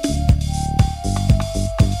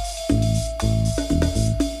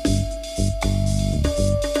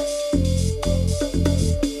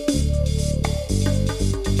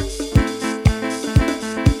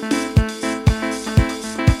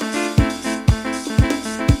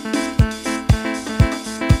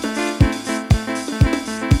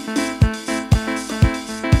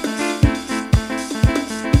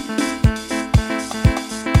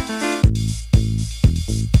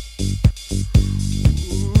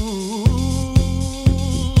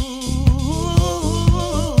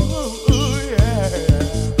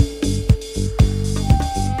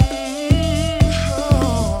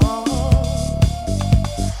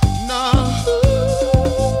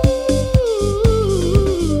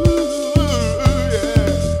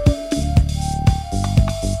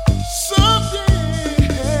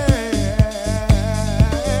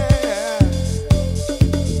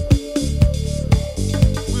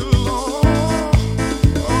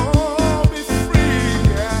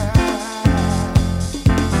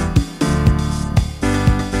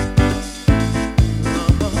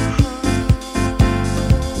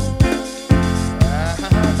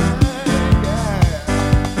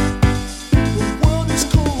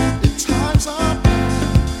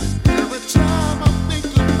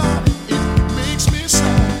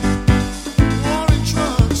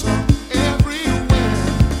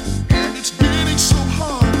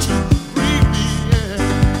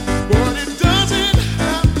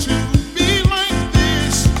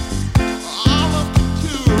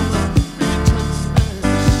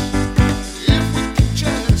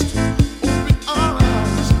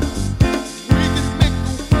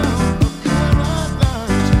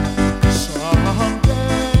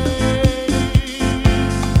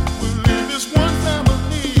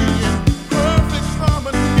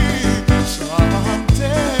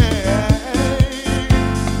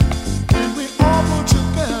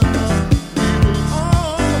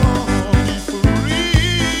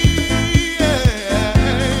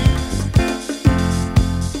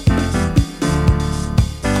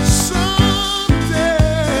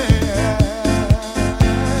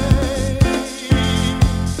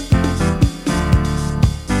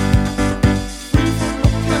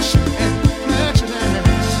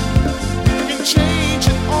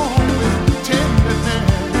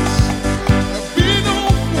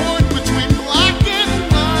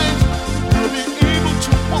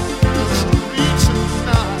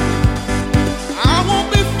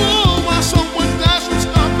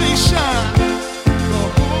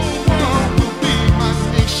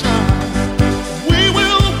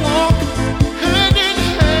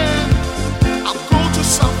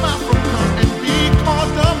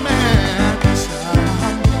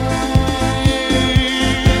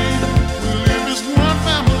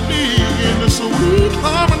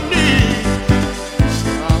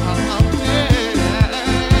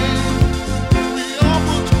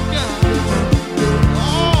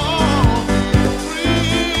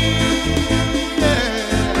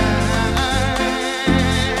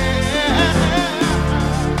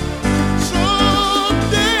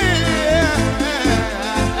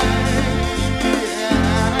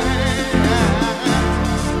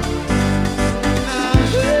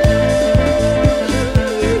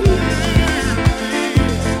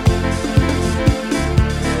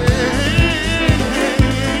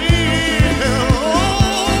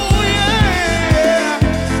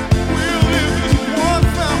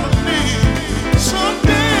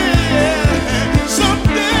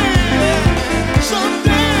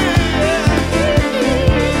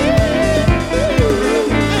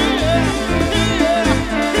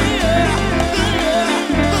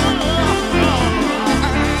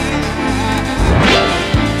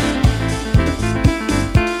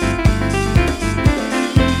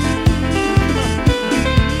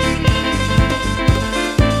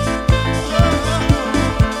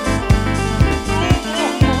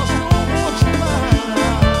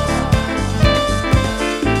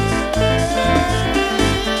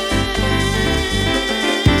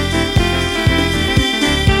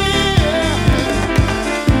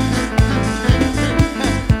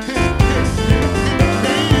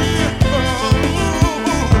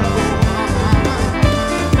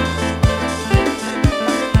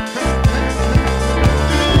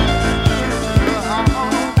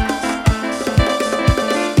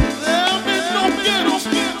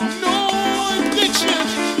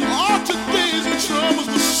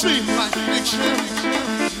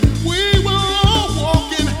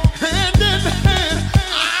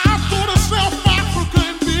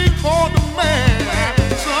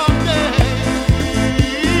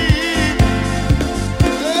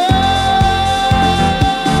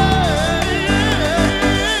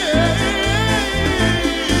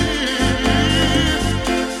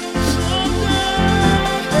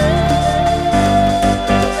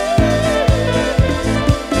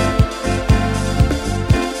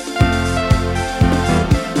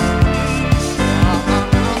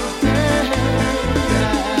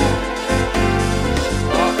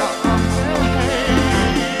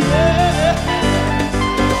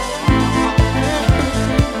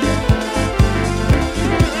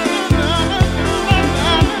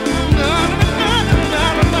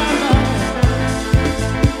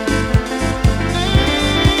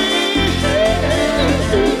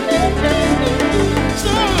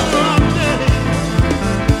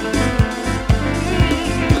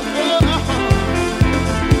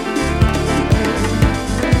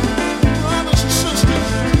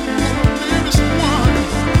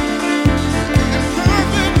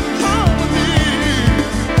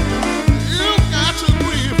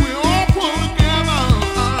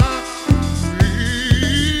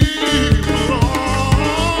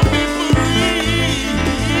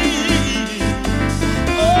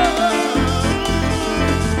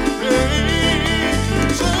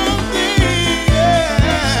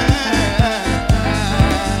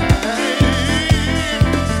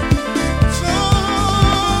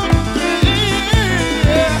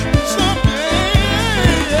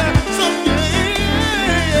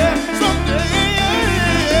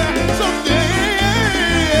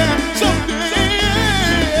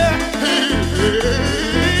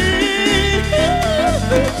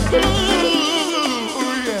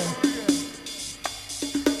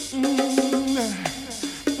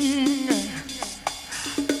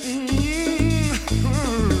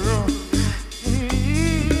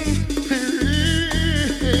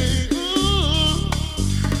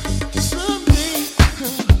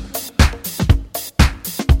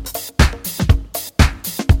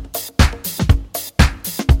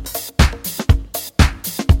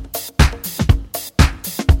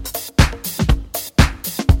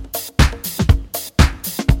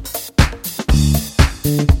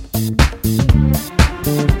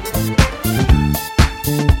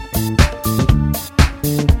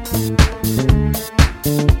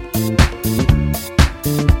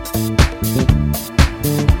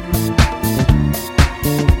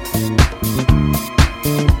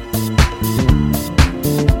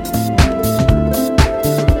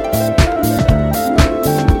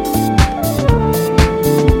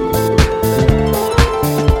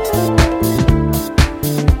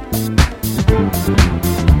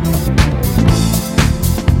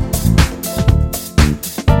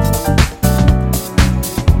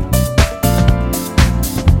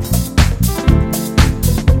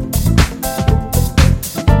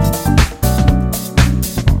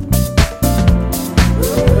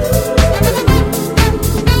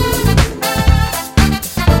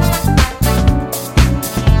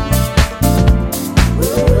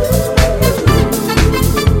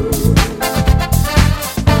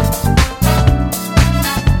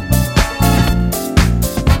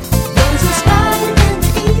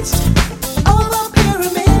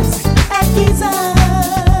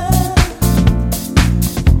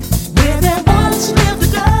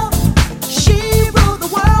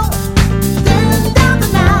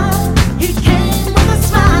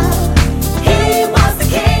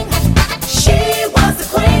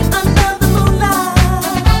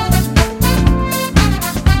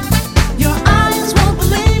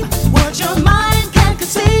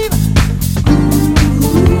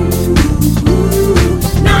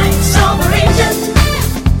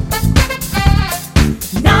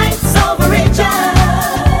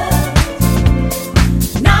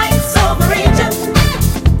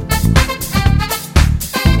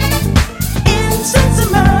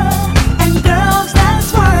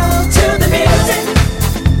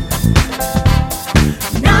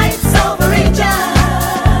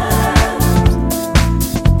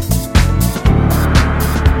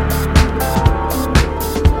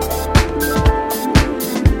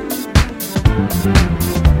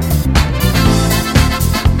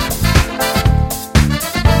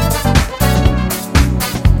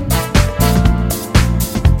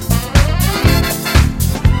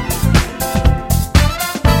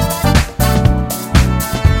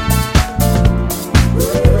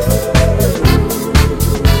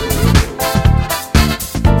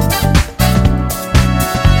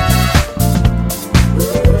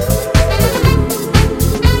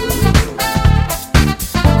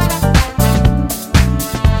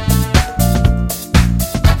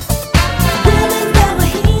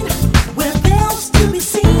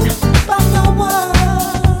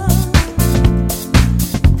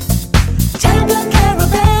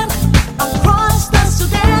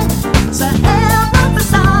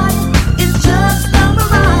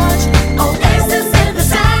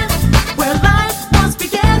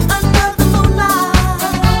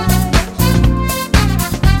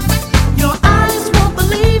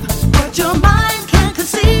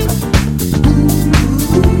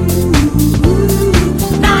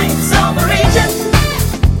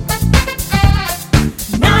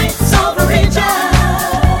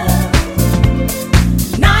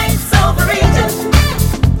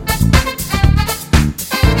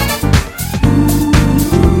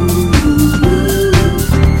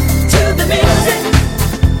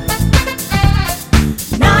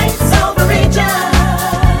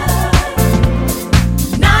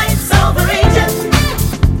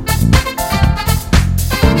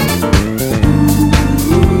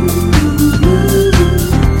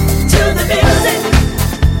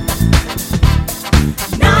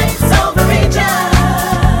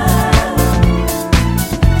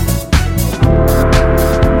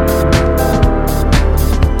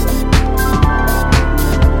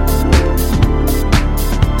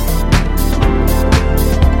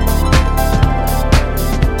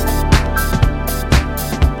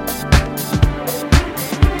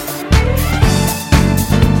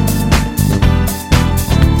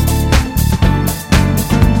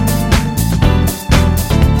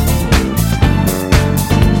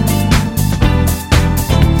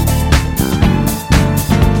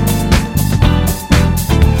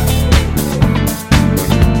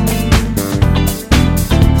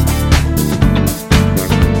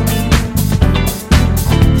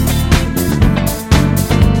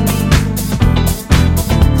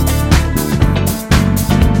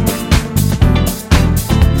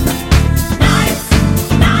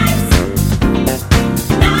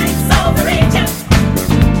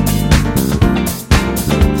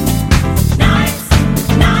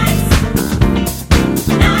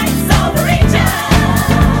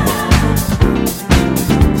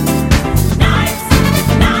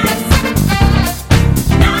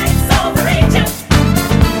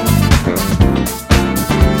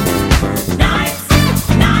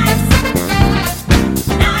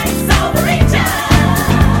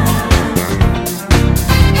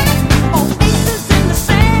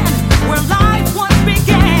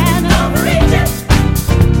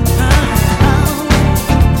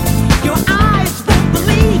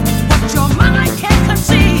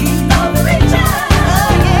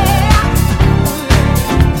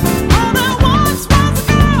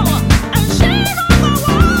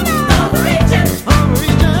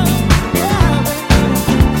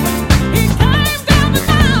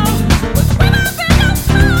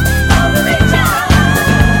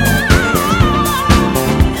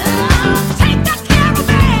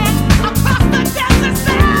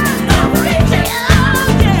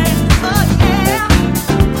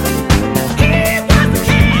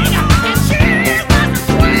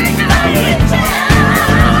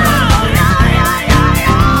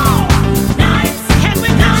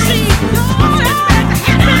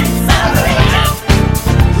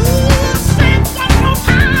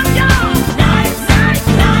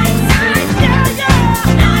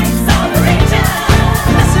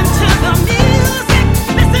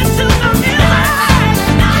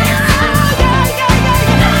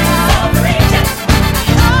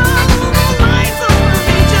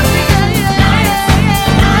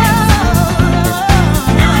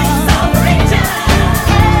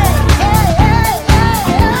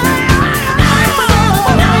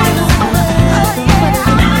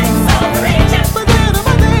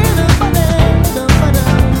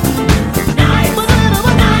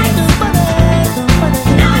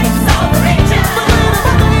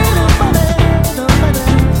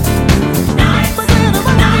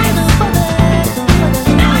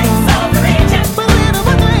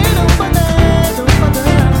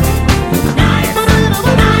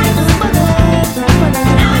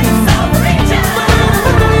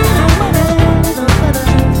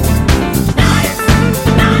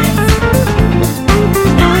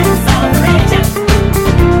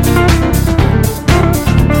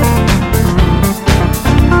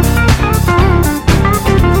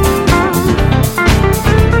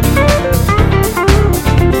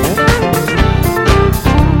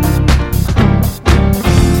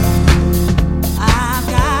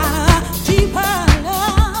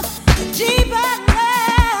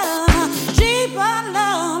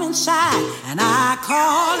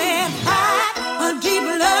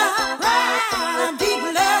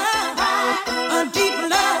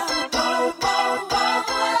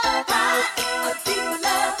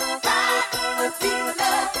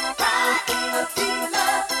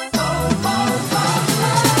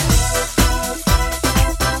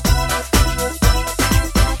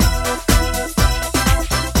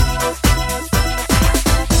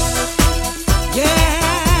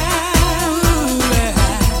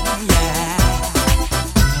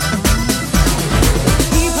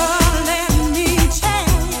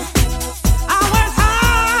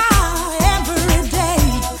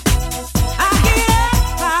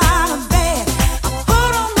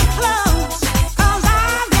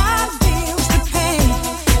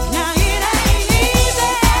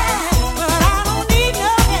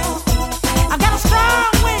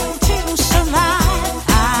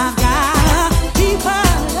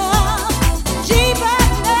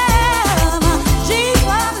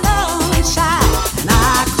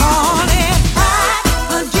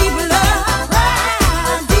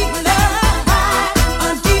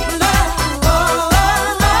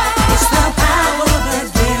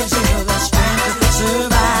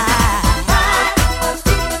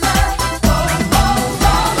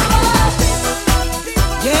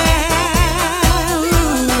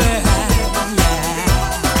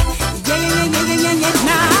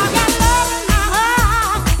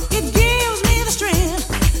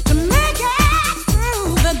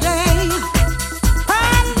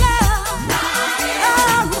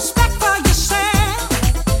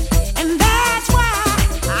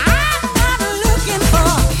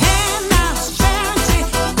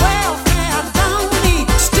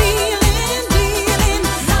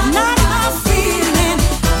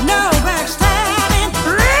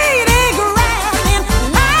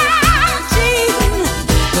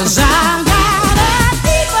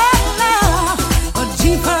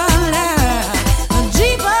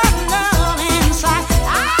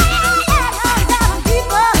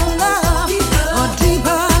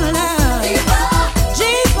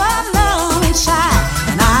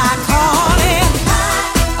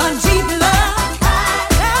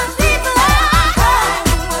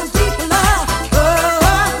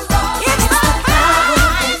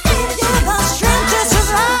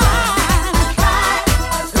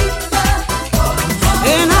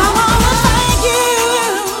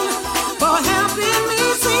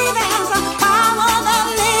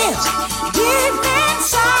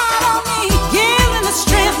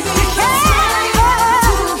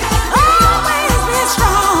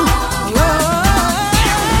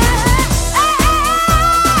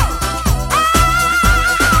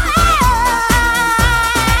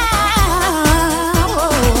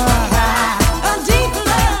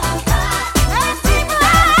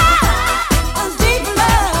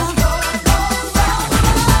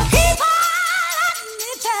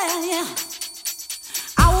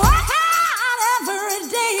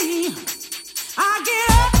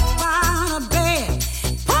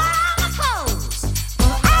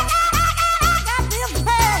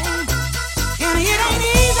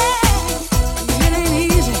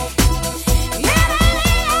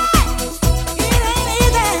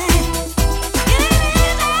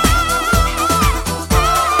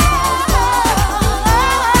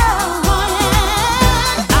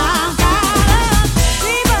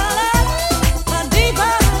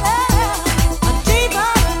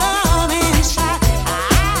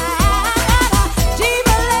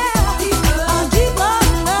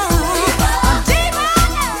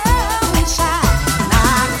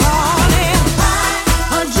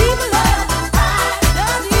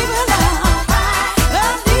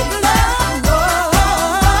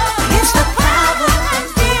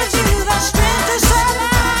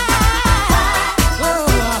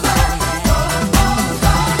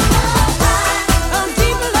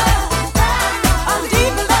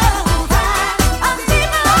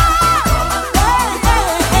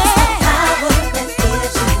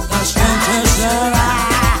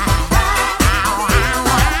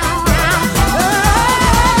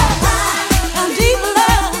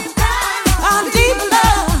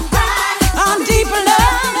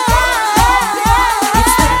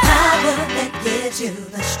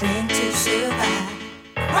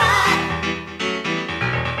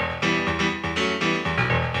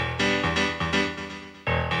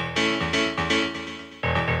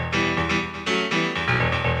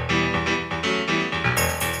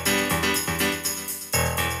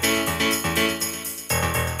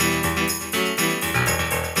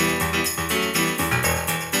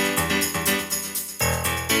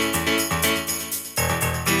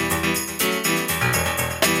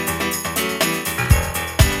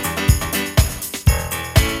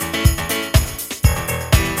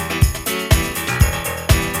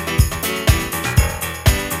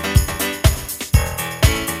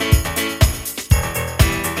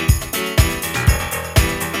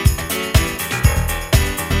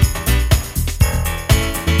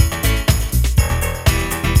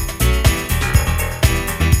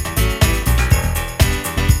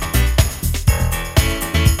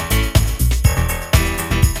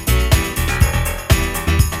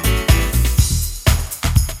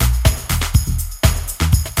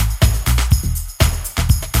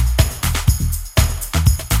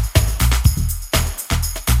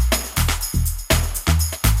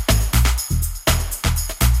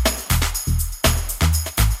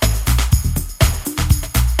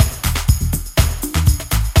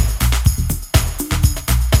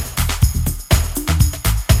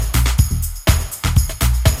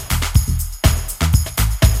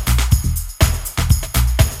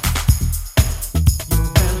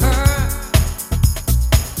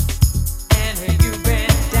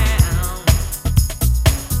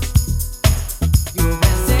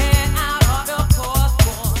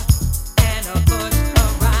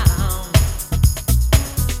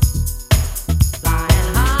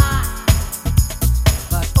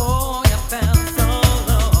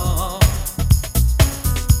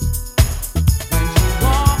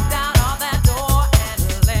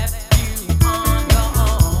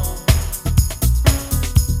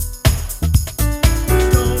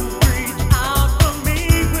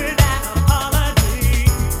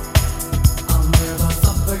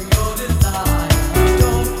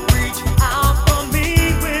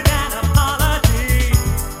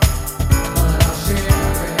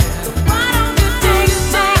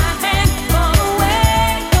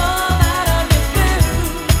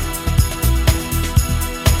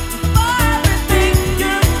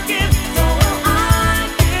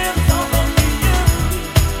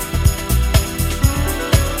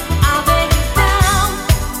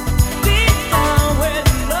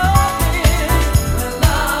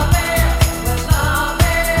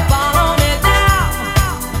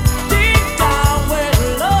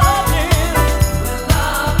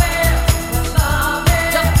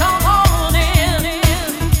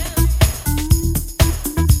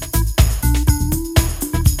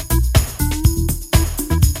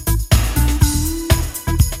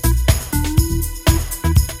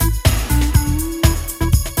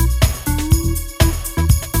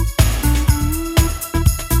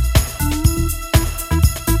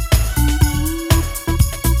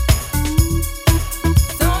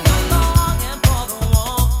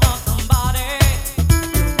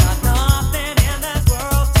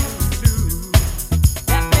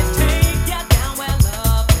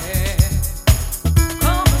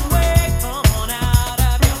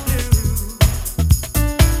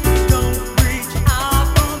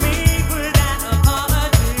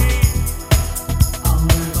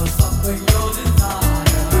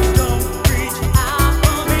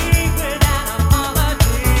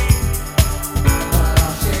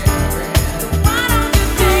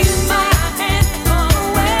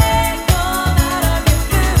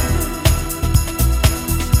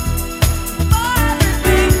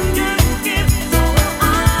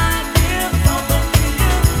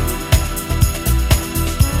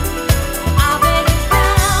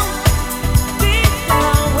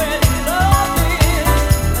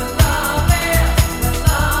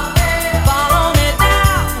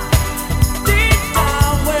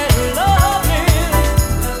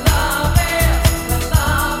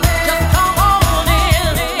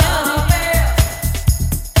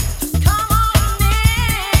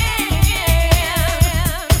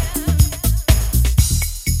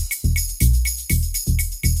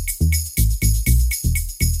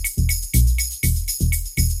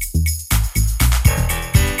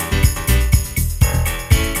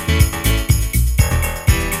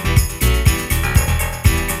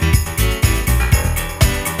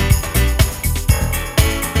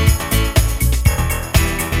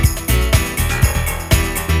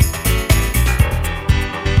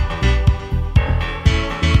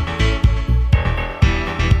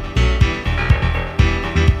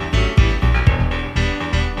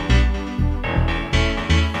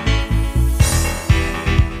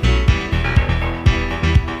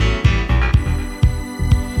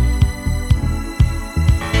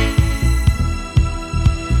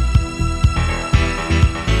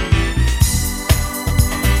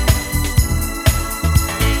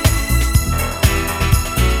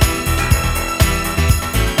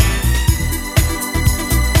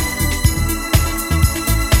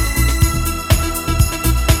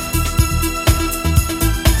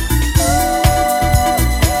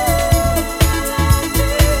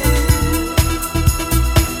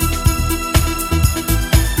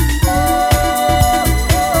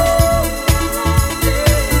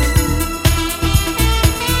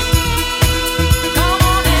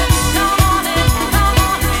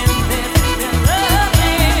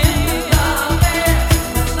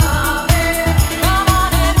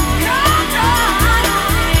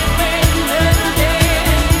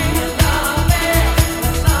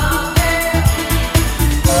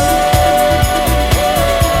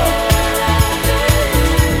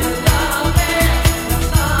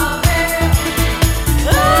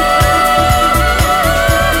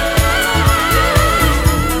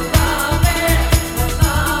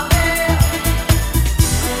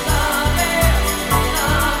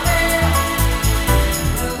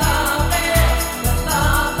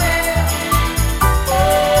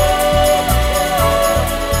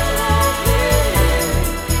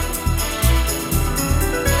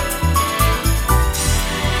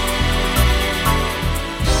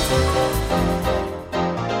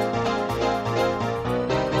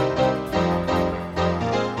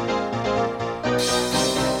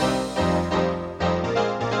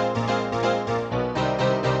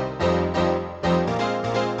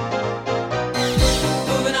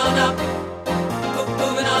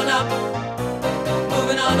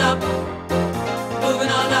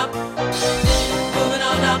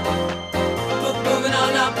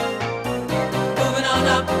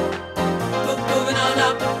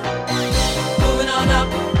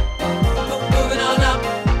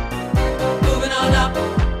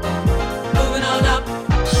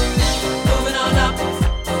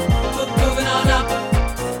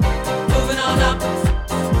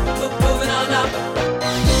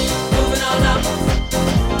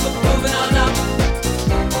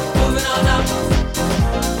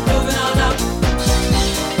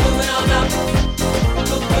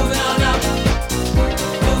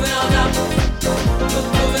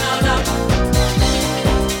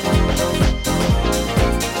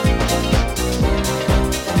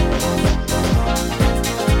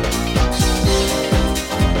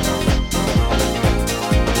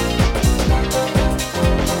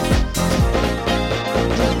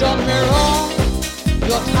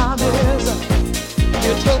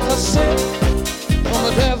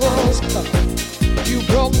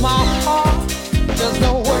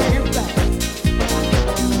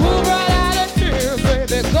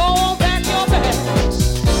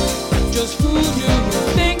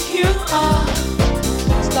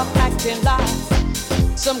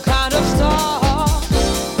 some kind of star.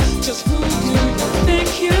 Just who do you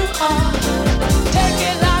think you are? Take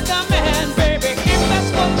it like a man, baby, if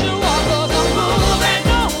that's what you are. 'Cause I'm moving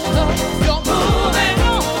on up, you're moving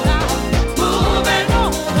on out, moving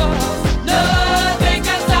on up. Nothing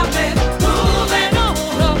can stop me. Moving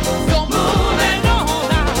on up, you're moving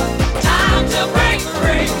on out. Time to break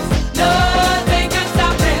free. Nothing can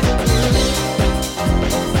stop me.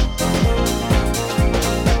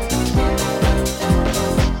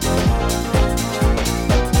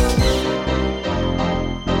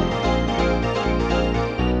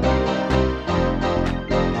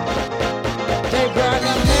 They brag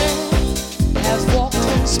a man has walked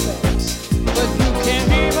in space, but you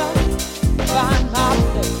can't even find my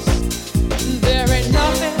place. There ain't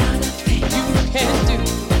nothing you can do,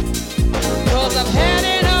 'cause I've had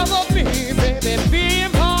enough of me, baby,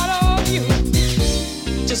 being part of you.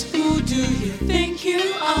 Just who do you think you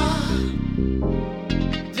are?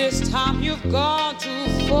 This time you've gone too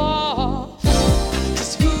far.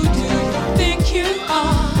 Just who do you think you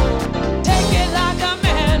are? Take it like a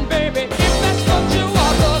man, baby, if that's what you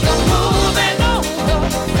are. 'Cause I'm moving on up,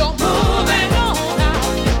 you're moving on out,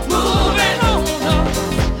 moving on up.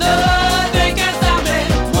 Nothing can stop me.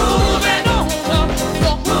 Moving on up,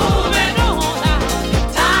 you're moving on out.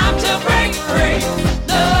 Time to break free.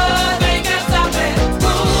 Nothing can stop me.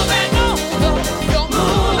 Moving on up, you're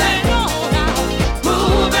moving on out,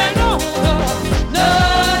 moving on up.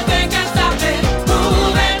 Nothing can stop me.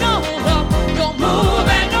 Moving on up, you're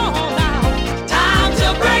moving on out. Time to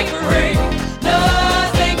break free.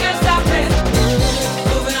 Nothing can stop me.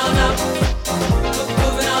 Moving on up,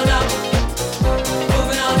 moving on up,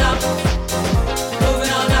 moving on up,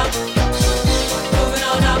 moving on up, moving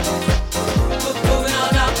on up, moving on up,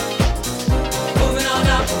 moving on up, moving on up, moving on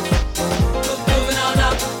up,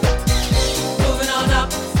 moving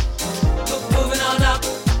on up,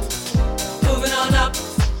 moving on up, moving on up,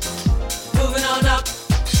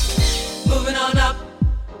 moving on up,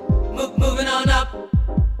 moving on up,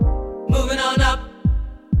 moving on up,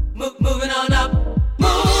 moving on up,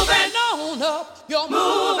 moving on up. You're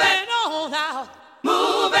moving on out,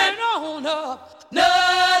 moving on up.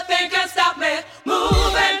 Nothing can stop me.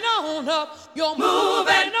 Moving on up, you're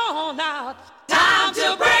moving on out. Time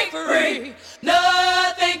to break free.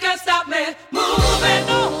 Nothing can stop me. Moving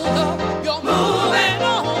on up, you're moving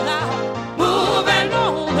on out, moving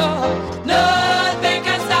on up. Nothing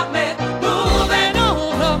can stop me. Moving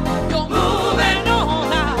on up, you're moving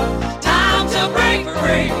on out. Time to break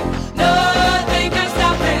free. Nothing can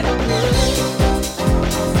stop me.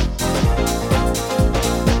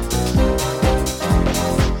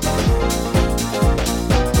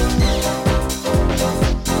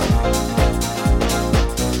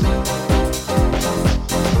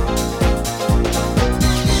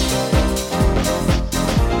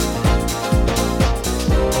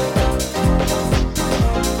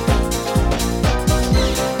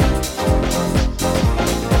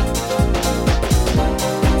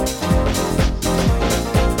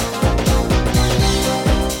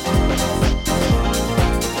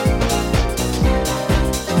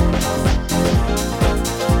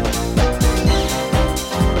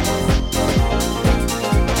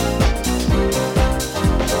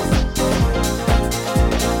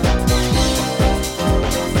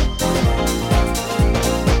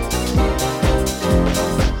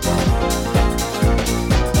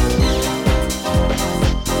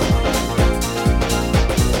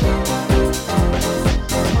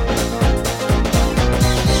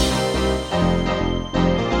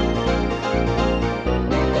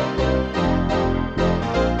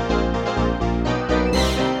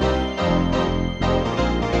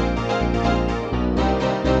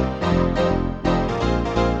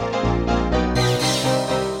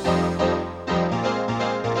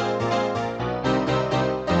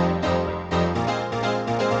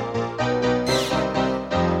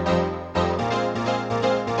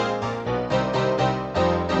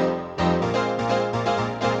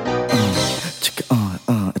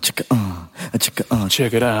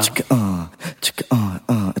 Check it out. Check it out.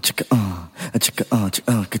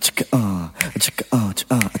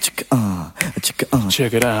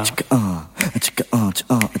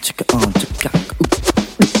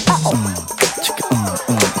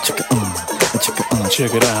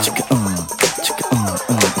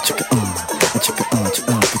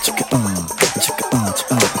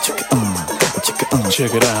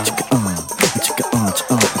 Check it out.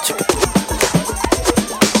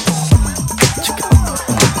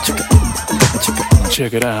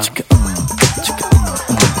 Check it out. Check it out.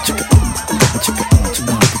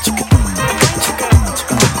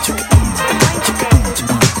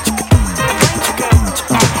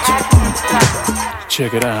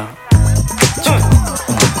 Check it out.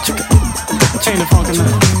 Ain't it funky now?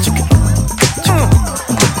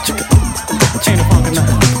 Ain't it funky now?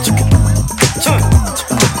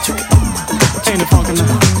 Ain't it funky now?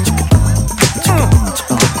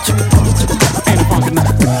 Ain't it funky now?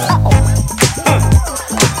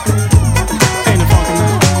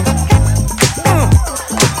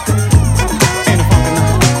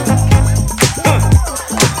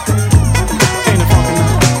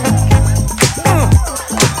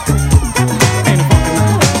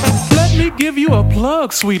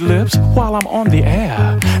 Sweet lips, while I'm on the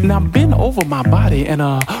air. Now bend over my body and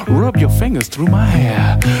rub your fingers through my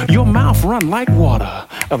hair. Your mouth run like water,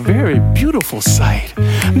 a very beautiful sight.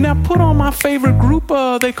 Now put on my favorite group,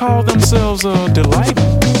 they call themselves Delight.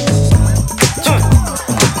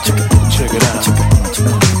 Check it out.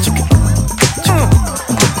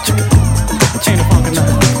 Ain't it funky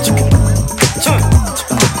now? Check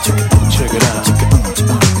it out.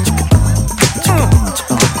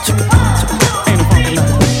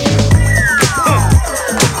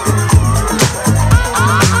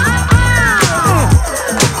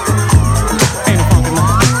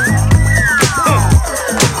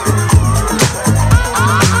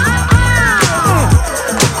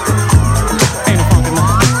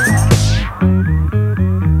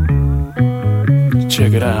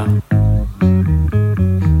 Check it out.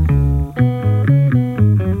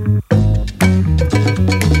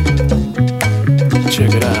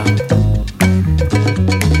 Check it out.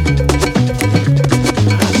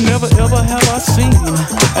 Never ever have I seen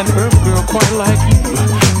an earth girl quite like you.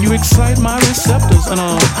 You excite my receptors and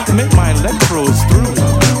make my electrodes through.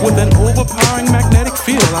 With an overpowering magnetic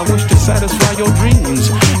field, I wish to satisfy your dreams.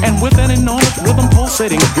 And with an enormous rhythm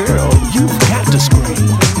pulsating, girl, you've got to scream.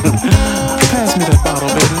 Pass me that bottle,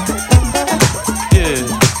 baby. Yeah.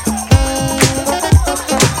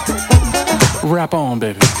 Rap on,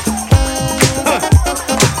 baby.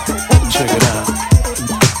 Check it out.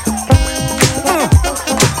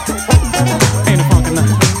 Ain't it funky now?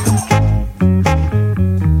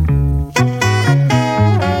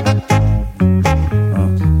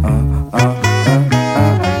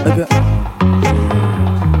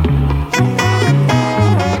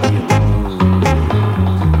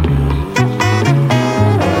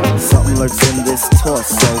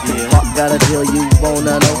 Got a deal you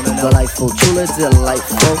wanna know. Delightful, truly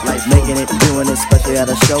delightful. Making it, doing it, especially at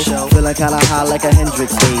a show. Feeling kinda high like a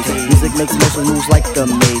Hendrix stage. Music makes motion moves like a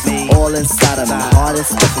maze. All inside of my heart,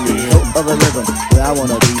 especially hilt of the rhythm where I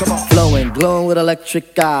wanna be. Flowing, glowing with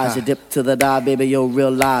electric eyes. You dip to the dive, baby, you'll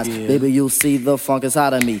realize. Baby, you'll see the funk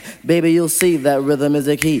inside of me. Baby, you'll see that rhythm is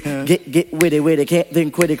a key. Get with it, can't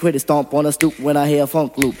think quit it. Stomp on a stoop when I hear a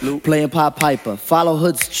funk loop. Playing Pied Piper, follow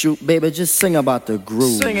Hood's troop. Baby, just sing about the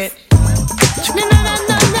groove. Sing it.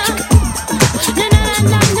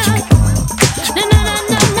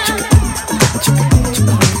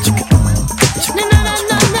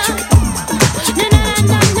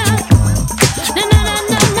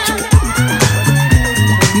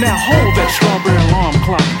 Now hold that strawberry alarm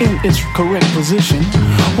clock in its correct position.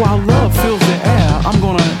 While love fills the air, I'm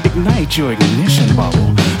gonna ignite your ignition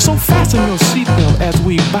bubble. So fasten your seatbelt as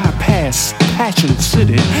we bypass Passion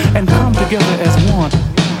City and come together as one.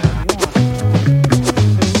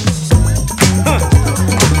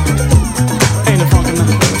 Ain't it funky now?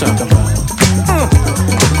 Talking about.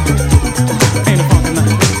 Ain't it funky now?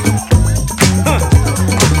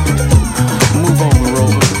 Move over,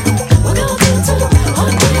 Rover.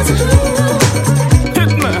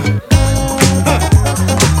 Hit me.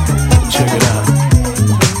 Check it out.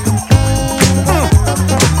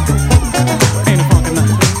 Ain't it funky now?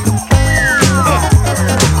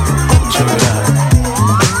 Check it out.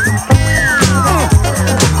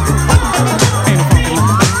 Ain't it funky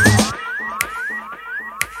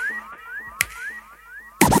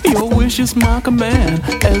now? Your wish is my command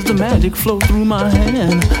as the magic flow through my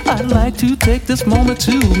hand. I'd like to take this moment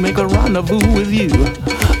to make a rendezvous with you.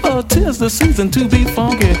 'Tis the season to be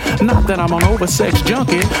funky. Not that I'm an oversex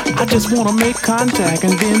junkie. I just wanna make contact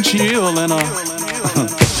and then chill and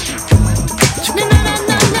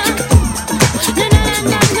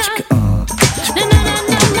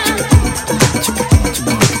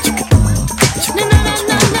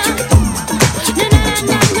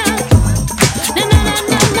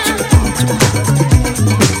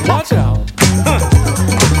watch out.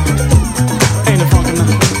 Ain't it funky now?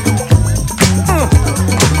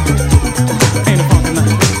 Ain't it funky now?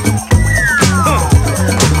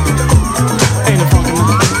 Ain't it funky now?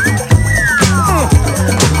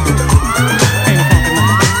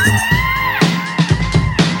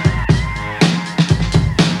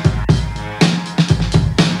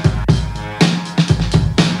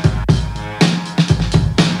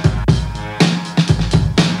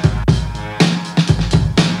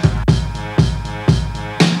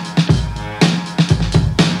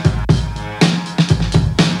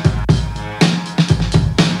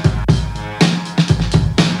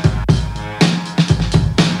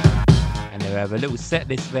 with a little set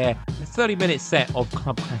list there, a 30-minute set of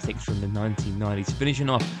club classics from the 1990s, finishing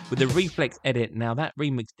off with the Reflex edit. Now, that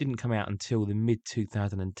remix didn't come out until the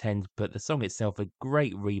mid-2010s, but the song itself, a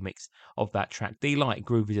great remix of that track. Delight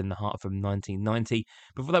Groove is in the Heart from 1990.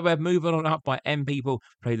 Before that, we're moving on up by M People,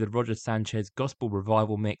 played the Roger Sanchez Gospel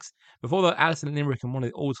Revival mix. Before that, Alison Limerick and one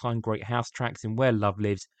of the all-time great house tracks in Where Love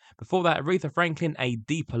Lives. Before that, Aretha Franklin, A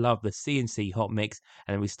Deeper Love, the CNC Hot Mix.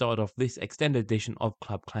 And then we started off this extended edition of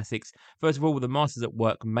Club Classics. First of all, with the Masters at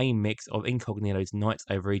Work main mix of Incognito's Nights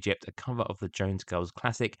Over Egypt, a cover of the Jones Girls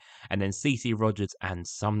classic, and then CeCe Rogers and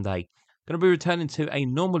Someday. Going to be returning to a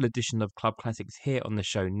normal edition of Club Classics here on the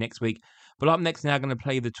show next week. But up next now, I'm going to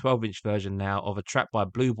play the 12-inch version now of a track by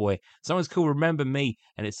Blue Boy. The song is called Remember Me,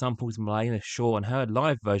 and it samples Malena Shaw and her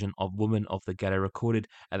live version of Woman of the Ghetto, recorded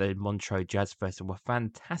at the Montreux Jazz Festival. A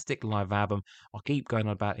fantastic live album. I'll keep going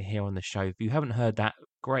on about it here on the show. If you haven't heard that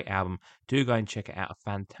great album, do go and check it out. A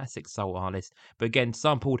fantastic soul artist. But again,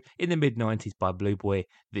 sampled in the mid-90s by Blue Boy.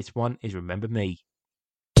 This one is Remember Me.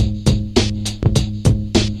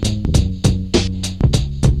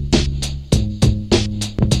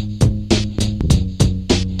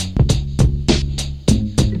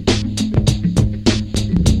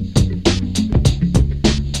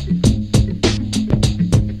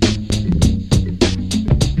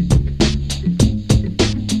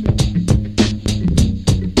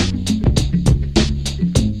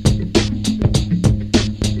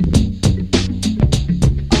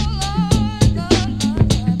 Oh Lord,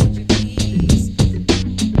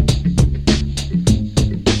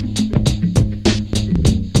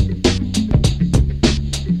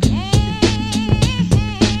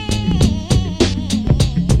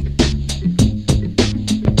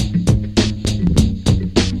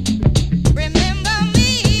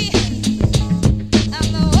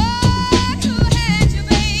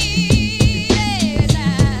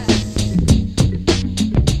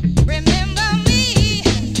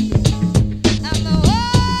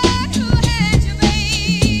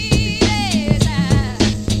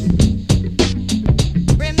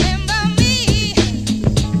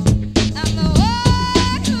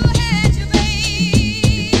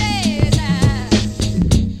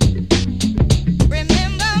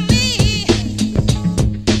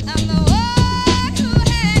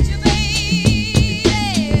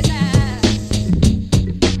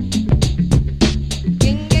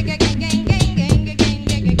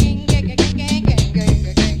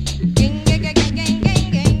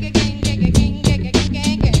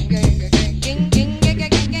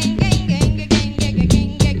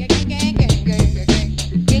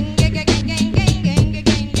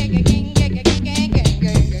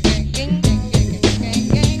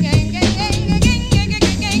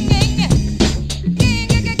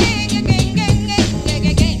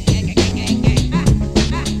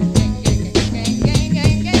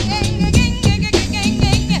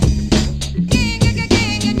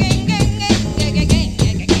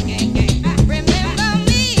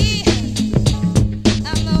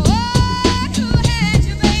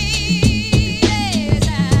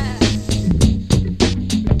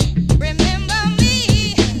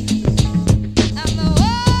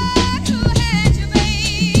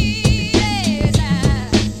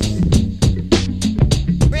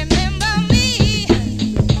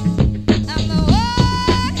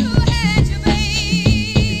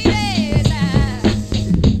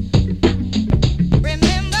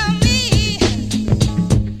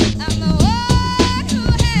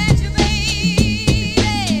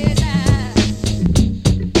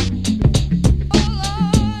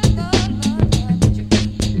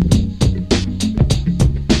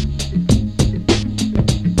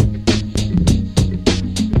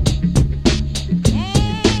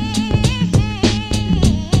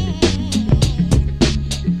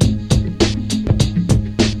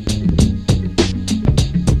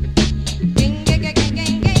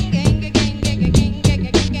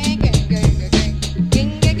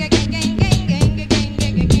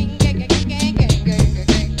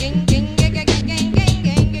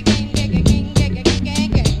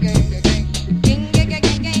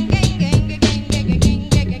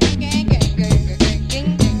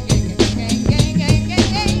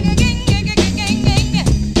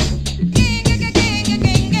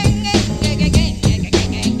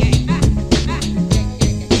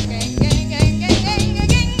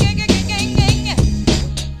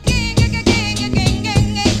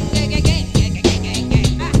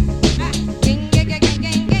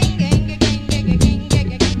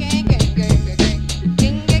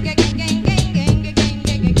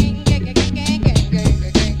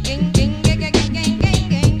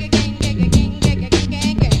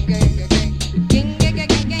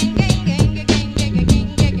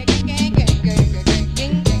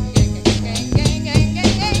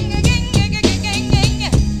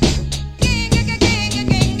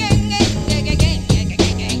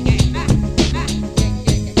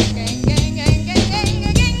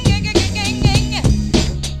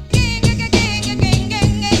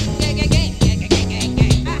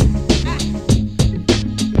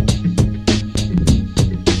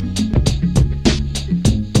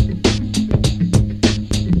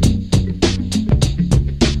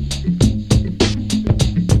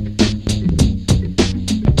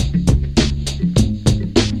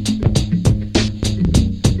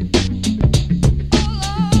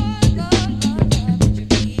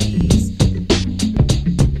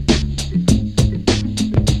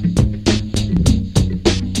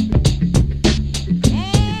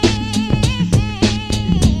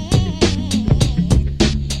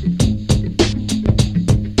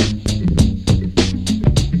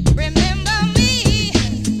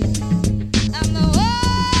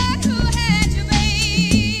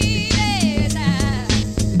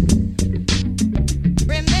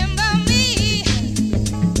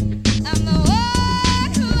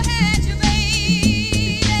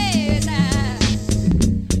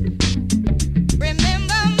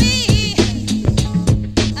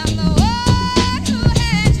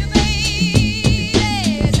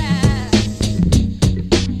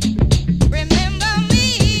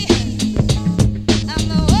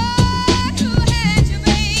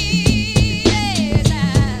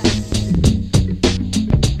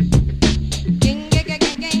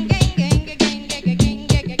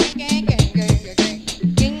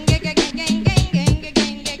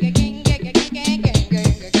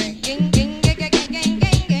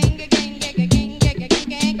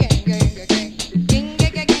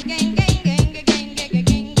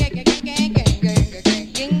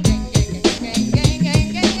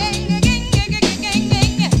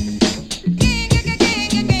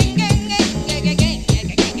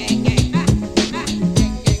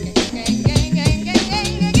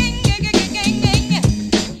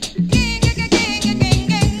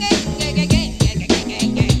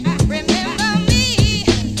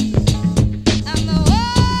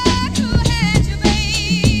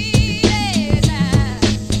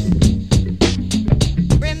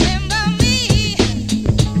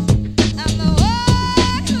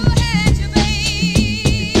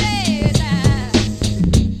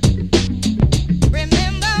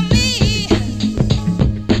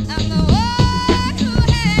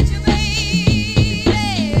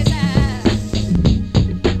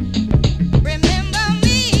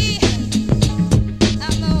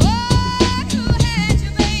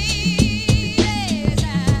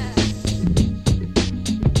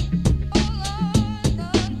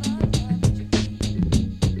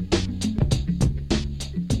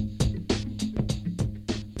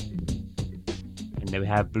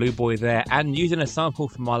 have Blue Boy there, and using a sample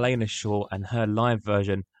from Marlena Shaw and her live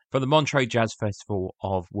version from the Montreux Jazz Festival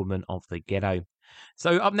of Woman of the Ghetto.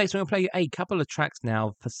 So up next, we're going to play a couple of tracks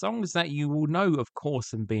now for songs that you will know, of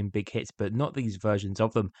course, and being big hits, but not these versions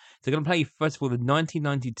of them. So we're going to play, first of all, the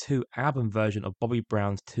 1992 album version of Bobby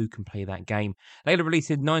Brown's Two Can Play That Game. Later released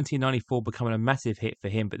in 1994, becoming a massive hit for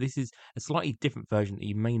him, but this is a slightly different version that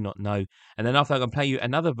you may not know. And then after, I'm going to play you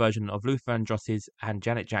another version of Luther Vandross's and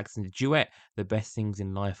Janet Jackson's duet, The Best Things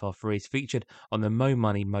in Life Are Free. It's featured on the Mo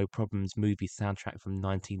Money, Mo Problems movie soundtrack from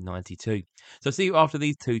 1992. So see you after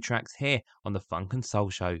these two tracks here on the Funk and Soul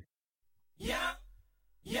Show.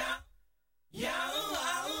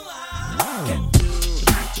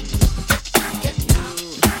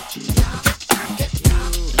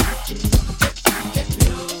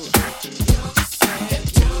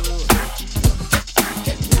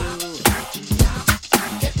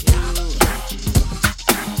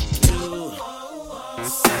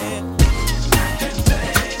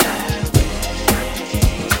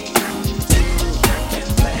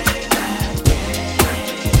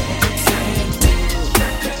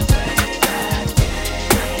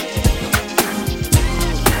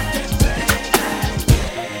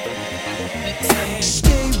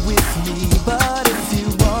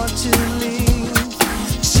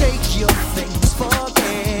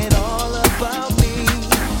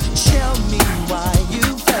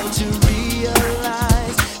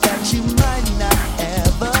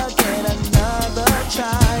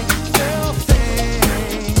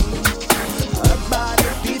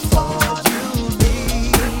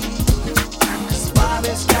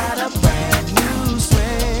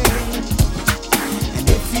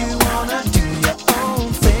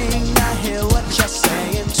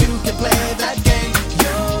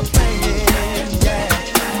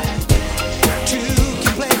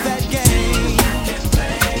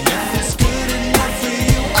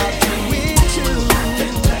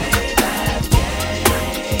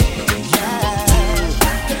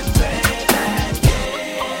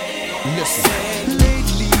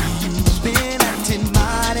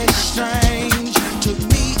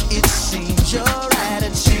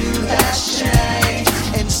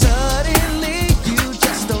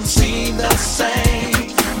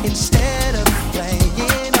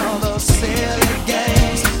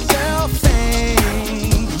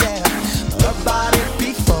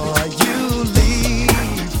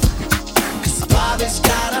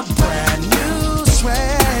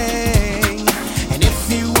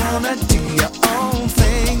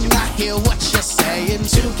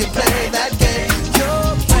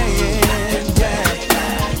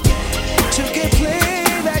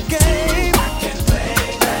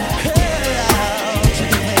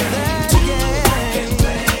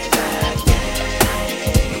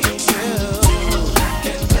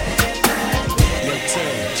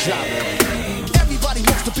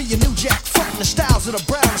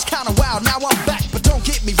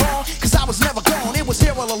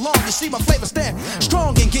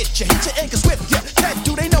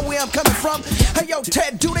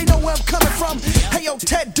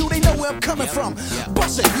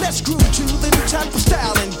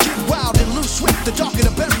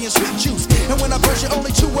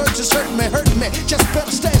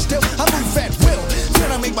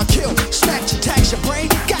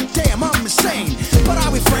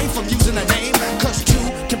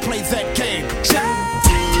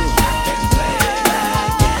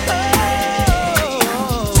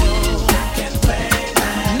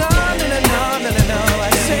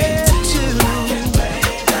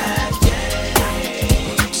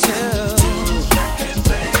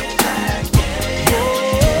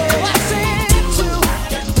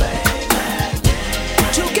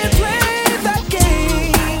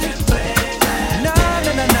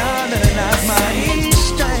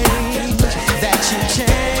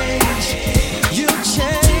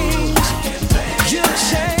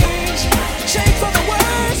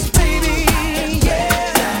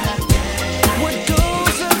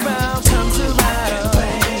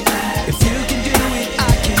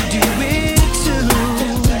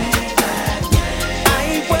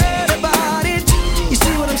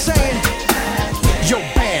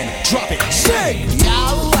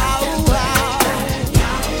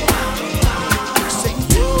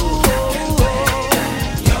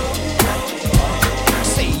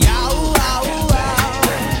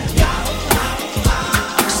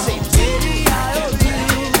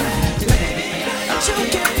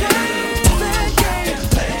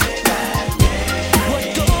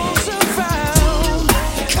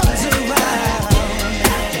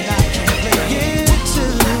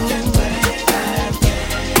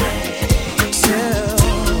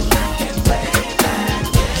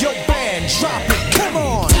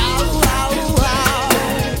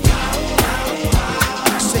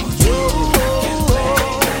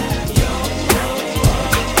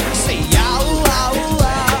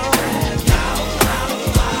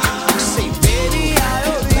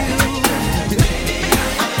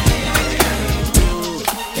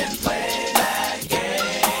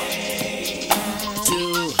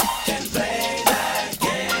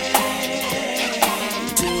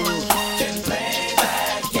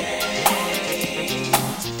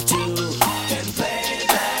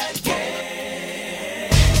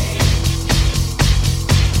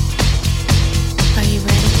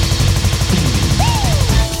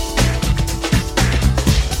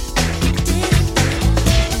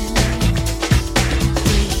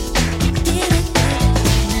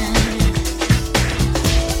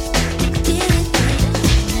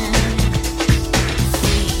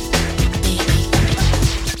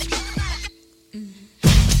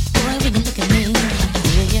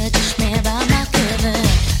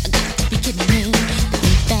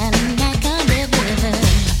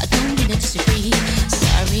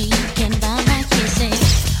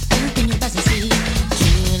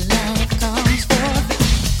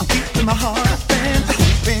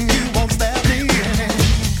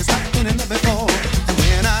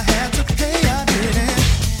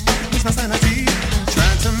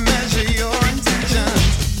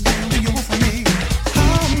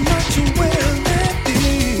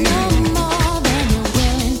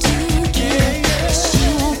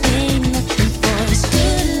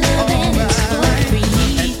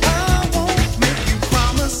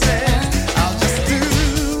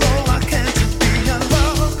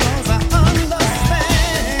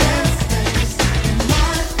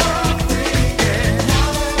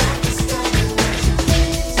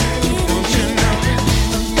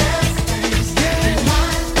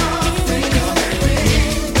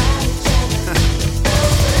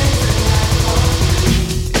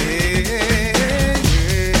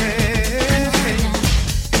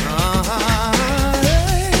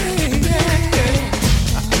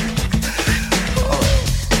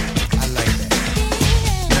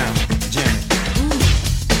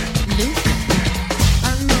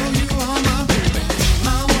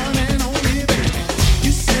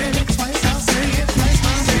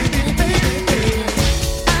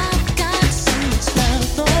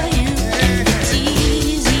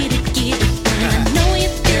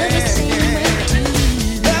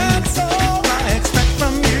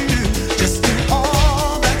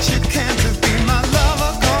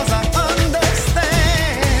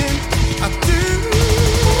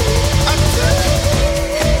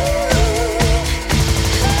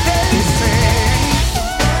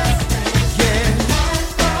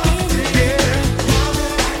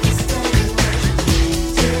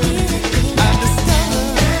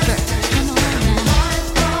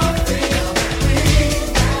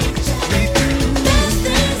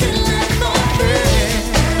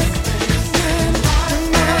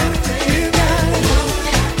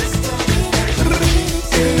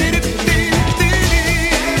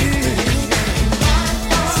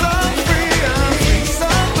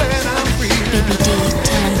 Baby D,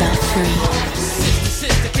 tell 'em about free.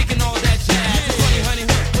 Sister, kicking all that jazz. It's funny, honey,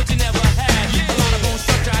 what you never had. A lot of bone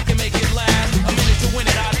structure, I can make it last. A minute to win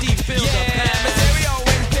it, I deep feel the pass. Material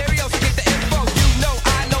and stereo, so get the info. You know,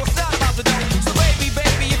 I know it's not about the dough. So baby,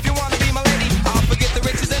 if you wanna be my lady, I'll forget the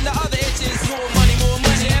riches and the other itches. More money,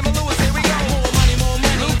 Jam and Lewis, here we go. More money,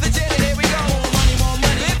 Luther Janet, here we go. More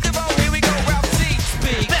money, Lift the road, here we go. Ralph C.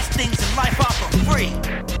 Speak. Best things in life are for free.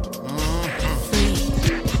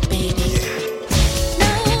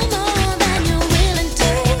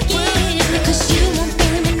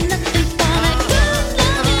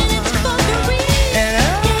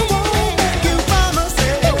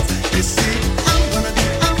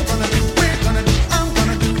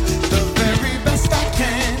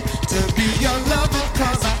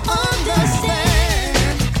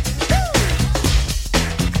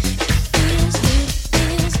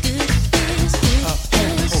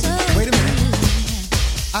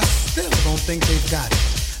 Think they've got it.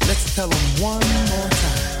 Let's tell them one more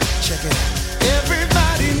time. Check it out.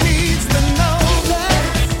 Everybody needs to know that.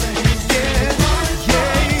 Yeah.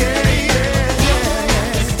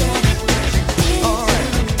 All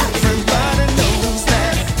right. Everybody knows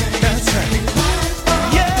that. That's right.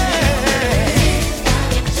 Yeah.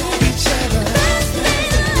 Each other.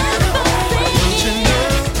 Don't you know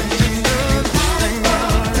this thing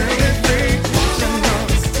already free? Don't you know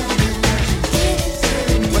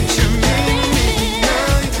what you mean?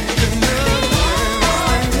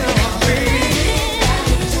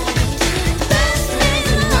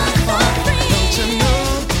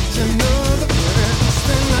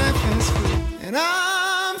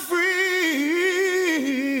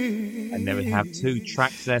 And there we have two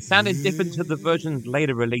tracks there, sounding different to the versions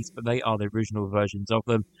later released, but they are the original versions of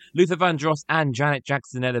them. Luther Vandross and Janet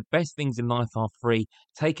Jackson are The Best Things in Life Are Free,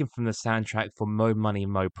 taken from the soundtrack for Mo Money,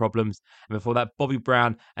 Mo Problems. And before that, Bobby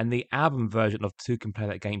Brown and the album version of Two Can Play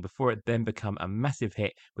That Game, before it then became a massive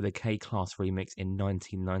hit with a K-Class remix in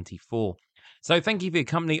 1994. So thank you for your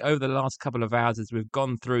company over the last couple of hours as we've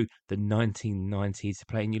gone through the 1990s,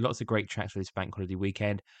 playing you lots of great tracks for this bank holiday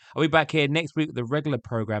weekend. I'll be back here next week with the regular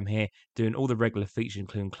programme here, doing all the regular features,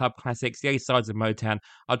 including club classics, the A-sides of Motown,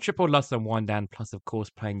 our triple lust and wind down, plus of course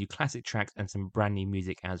playing you classic tracks and some brand new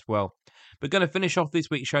music as well. We're going to finish off this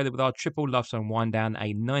week's show with our triple lust and wind down,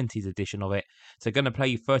 a 90s edition of it. So going to play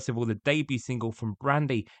you first of all the debut single from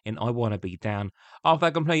Brandy in I Wanna Be Down. After that,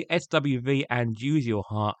 I'm going to play SWV and Use Your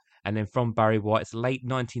Heart. And then from Barry White's late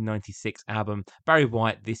 1996 album, Barry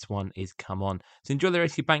White, this one is Come On. So enjoy the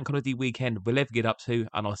rest of your bank holiday weekend, whatever you get up to,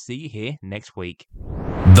 and I'll see you here next week.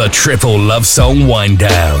 The Triple Love Song Wind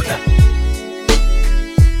Down.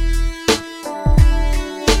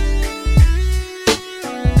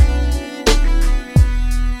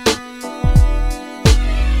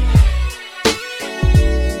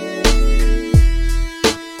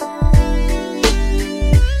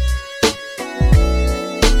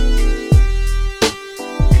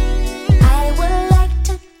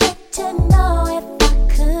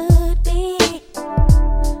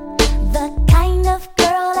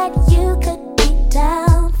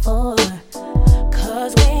 For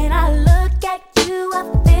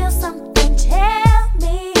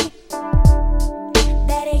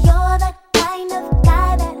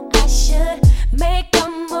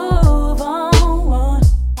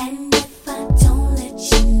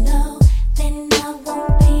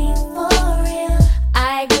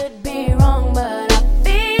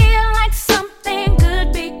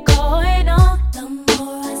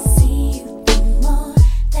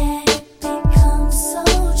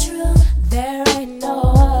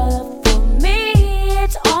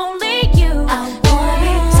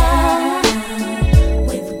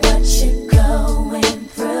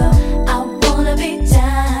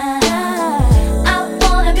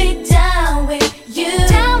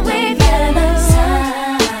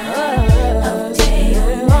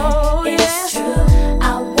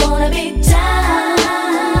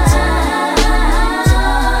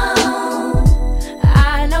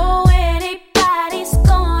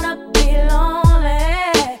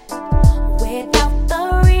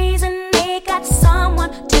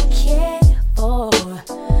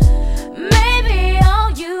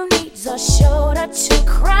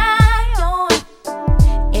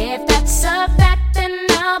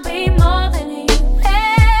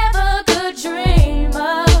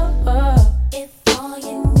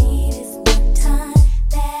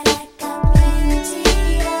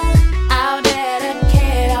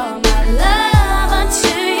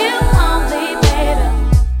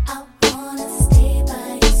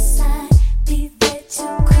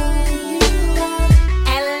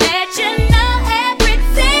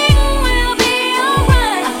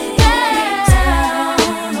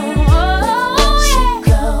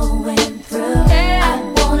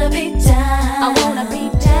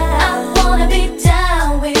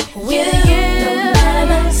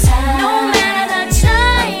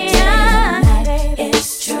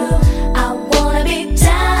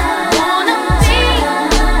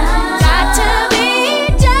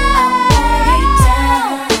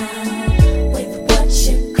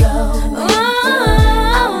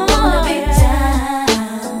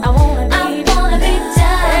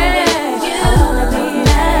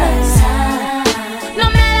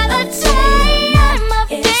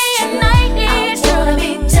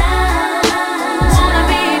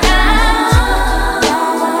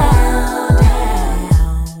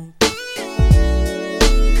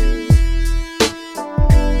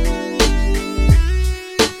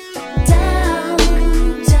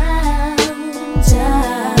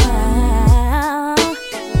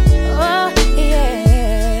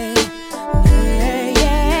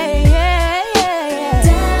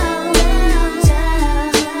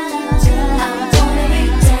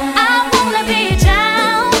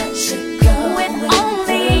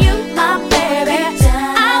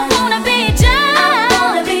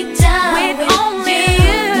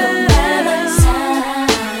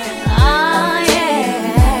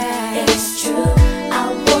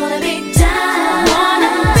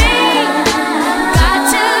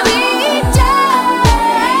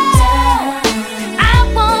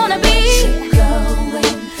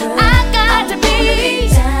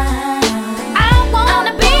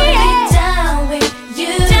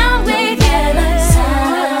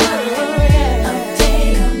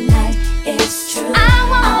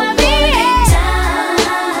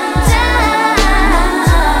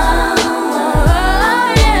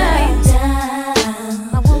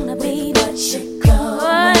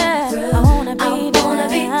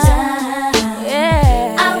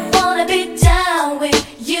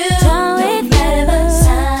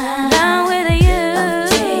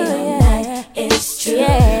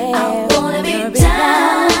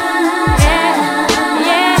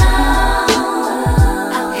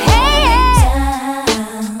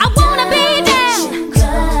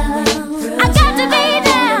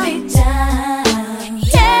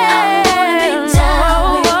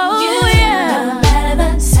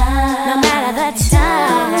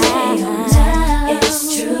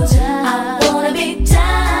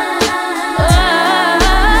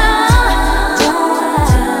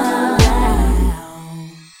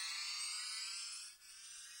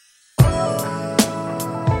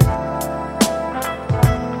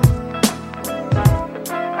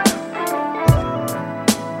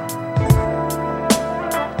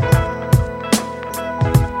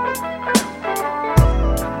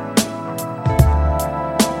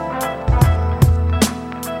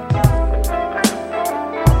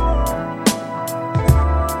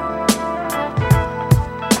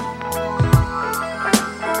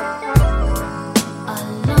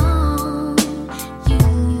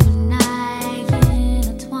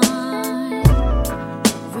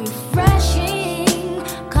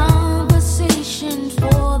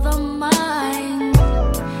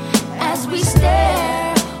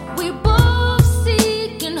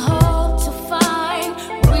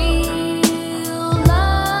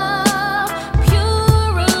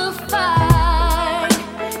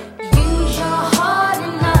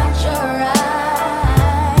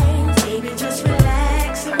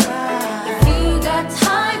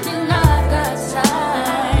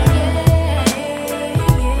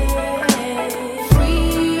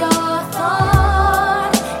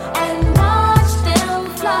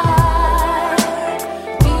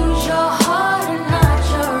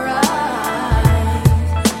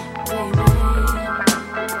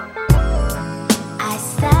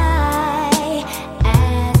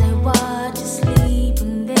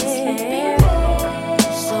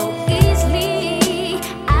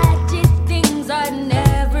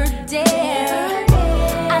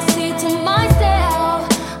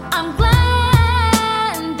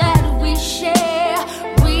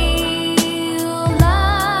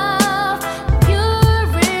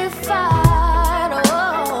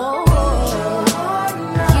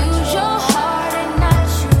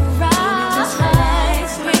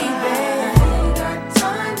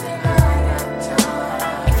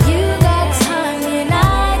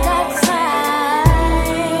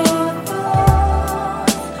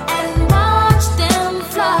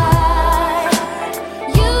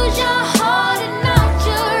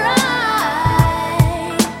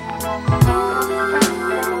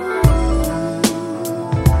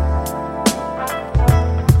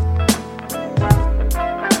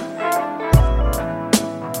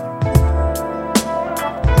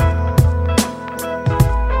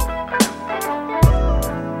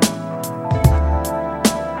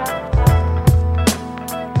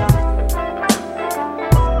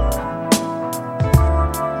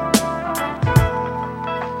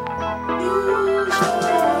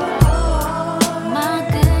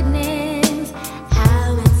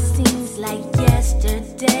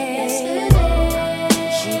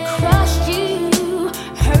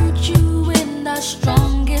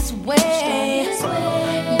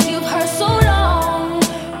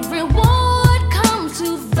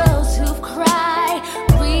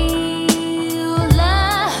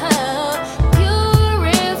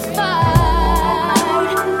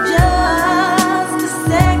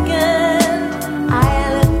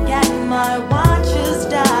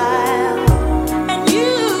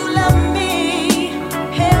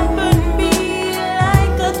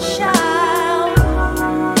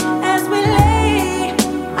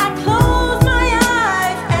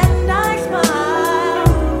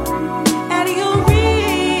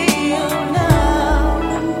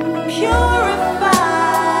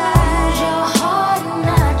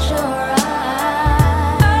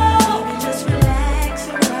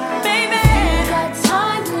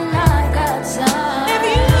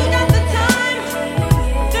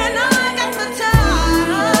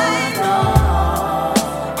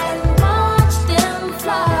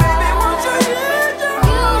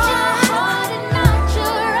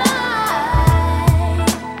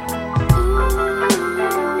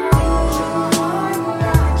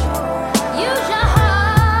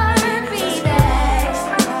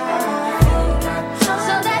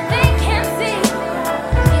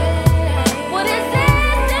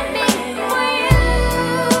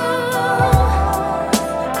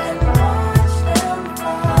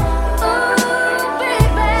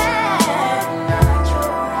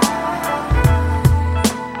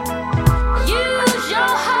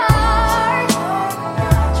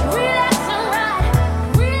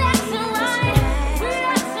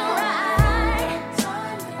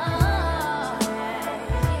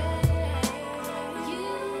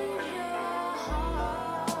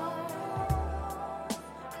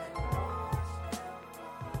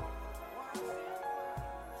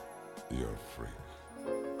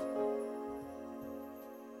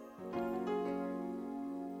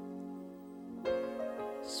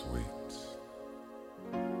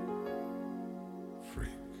freak.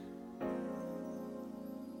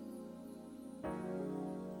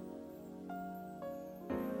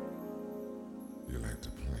 You like to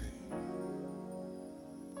play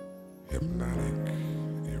hypnotic,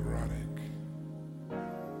 erotic,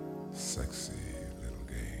 sexy little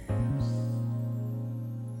games.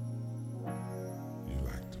 You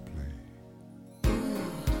like to play.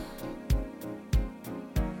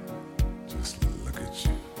 Just look at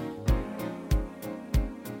you.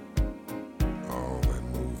 All that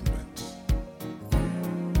movement.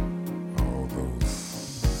 All those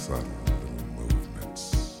subtle little movements.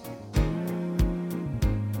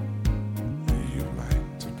 You like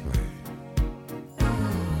to play.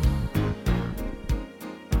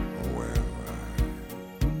 Well,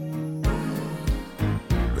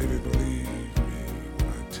 baby, believe me when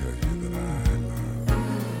I tell you that I love.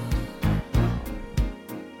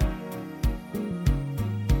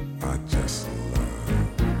 I just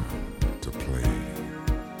love to play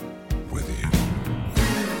with you.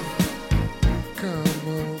 Come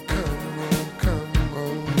on, come on, come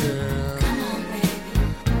on, yeah.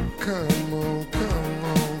 Come on, come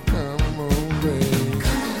on, come on, baby.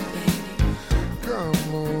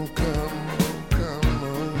 Come on, come on, come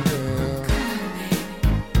on, yeah.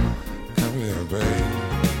 Come here, baby.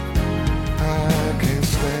 I can't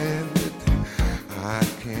stand it. I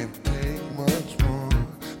can't take much more.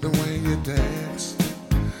 The way you dance.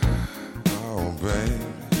 Oh, baby.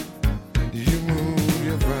 You move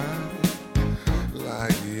your body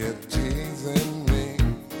like you're teasing me.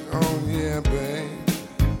 Oh, yeah, babe.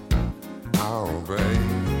 Oh,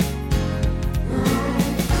 babe.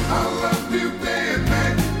 I love you day and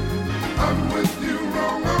night. I'm with you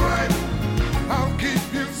wrong, alright. I'll keep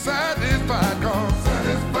you satisfied, 'cause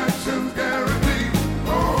satisfaction's guaranteed.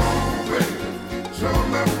 Oh, baby, sure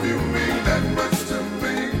enough you mean that much to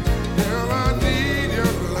me. Girl, I need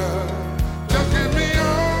your love. Just give me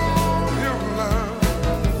all your love.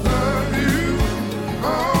 Love you,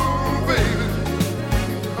 oh, baby.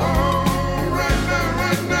 Oh, right now,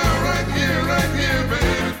 right here,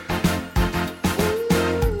 baby.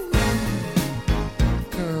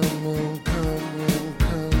 Come on, come on,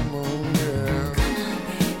 come on, yeah.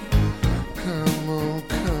 Come on,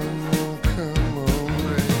 come on, come on,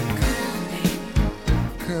 baby.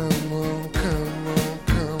 Come on, come on,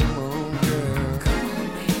 come on, yeah.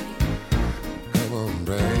 Come on,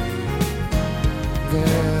 baby.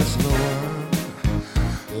 There's no one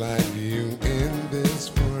like you in this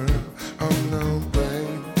world. Oh, no,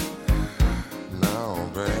 babe. No,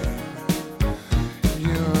 babe.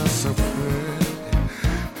 You're so pretty.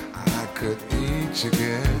 I could eat you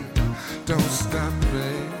again. Don't stop,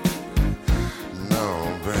 babe. No,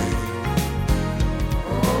 babe.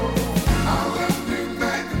 Oh, I love you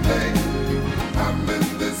night and day. I'm in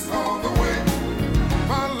this all the way.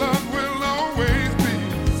 My love will always be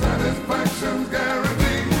satisfaction's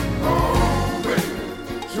guaranteed. Oh, baby,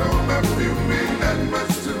 sure enough you mean that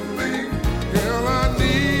much to me. Girl, I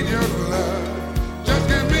need your love. Just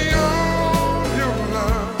give me all your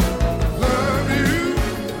love. Love you,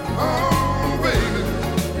 oh, baby.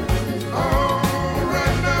 Oh,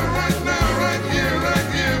 right now, right here,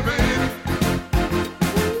 baby.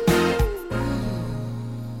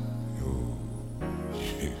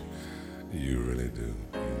 You really do.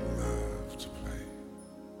 You love to play.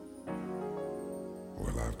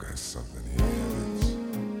 Well, I've got something here that's,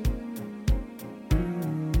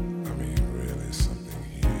 I mean, really something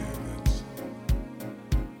here that's,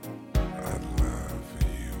 I'd love for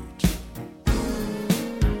you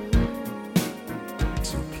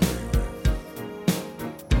to play with.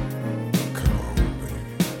 Come on,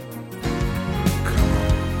 baby. Come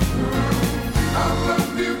on. I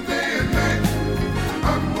love you day and night.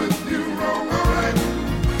 I'm with you wrong, alright.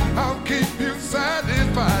 I'll keep you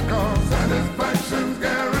satisfied, 'cause satisfaction's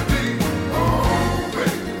guaranteed. Oh,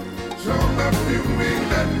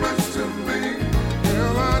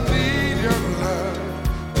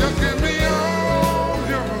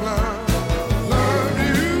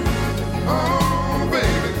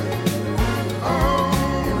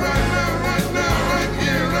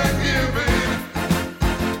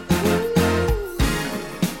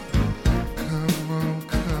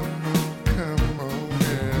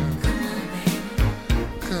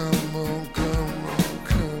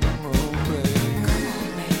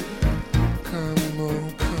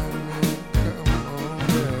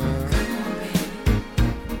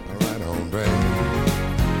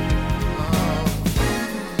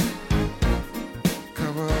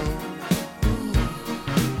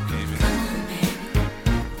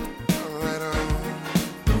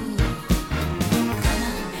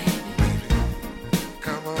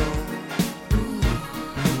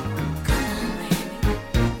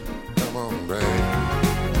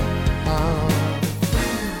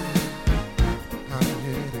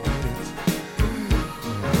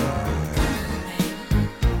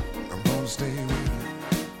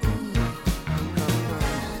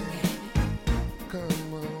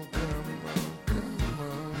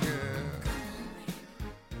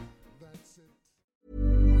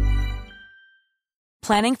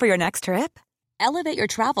 Planning for your next trip? Elevate your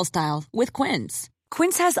travel style with Quince.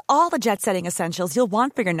 Quince has all the jet-setting essentials you'll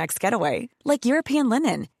want for your next getaway, like European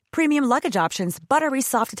linen, premium luggage options, buttery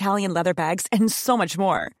soft Italian leather bags, and so much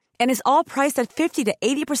more. And is all priced at 50 to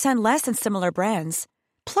 80% less than similar brands.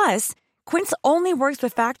 Plus, Quince only works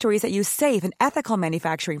with factories that use safe and ethical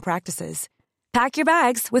manufacturing practices. Pack your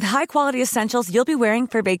bags with high-quality essentials you'll be wearing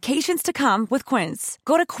for vacations to come with Quince.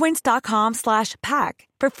 Go to quince.com/pack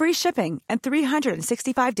for free shipping and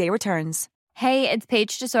 365-day returns. Hey, it's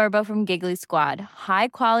Paige DeSorbo from Giggly Squad. High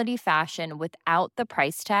quality fashion without the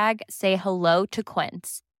price tag. Say hello to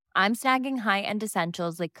Quince. I'm snagging high-end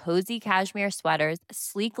essentials like cozy cashmere sweaters,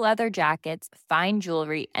 sleek leather jackets, fine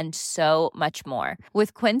jewelry, and so much more.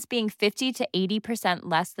 With Quince being 50 to 80%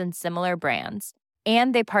 less than similar brands.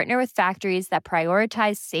 And they partner with factories that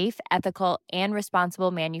prioritize safe, ethical, and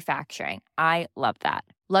responsible manufacturing. I love that.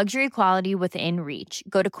 Luxury quality within reach.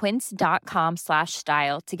 Go to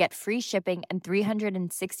quince.com/style to get free shipping and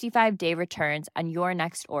 365-day returns on your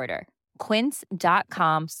next order.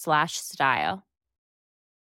 Quince.com/style.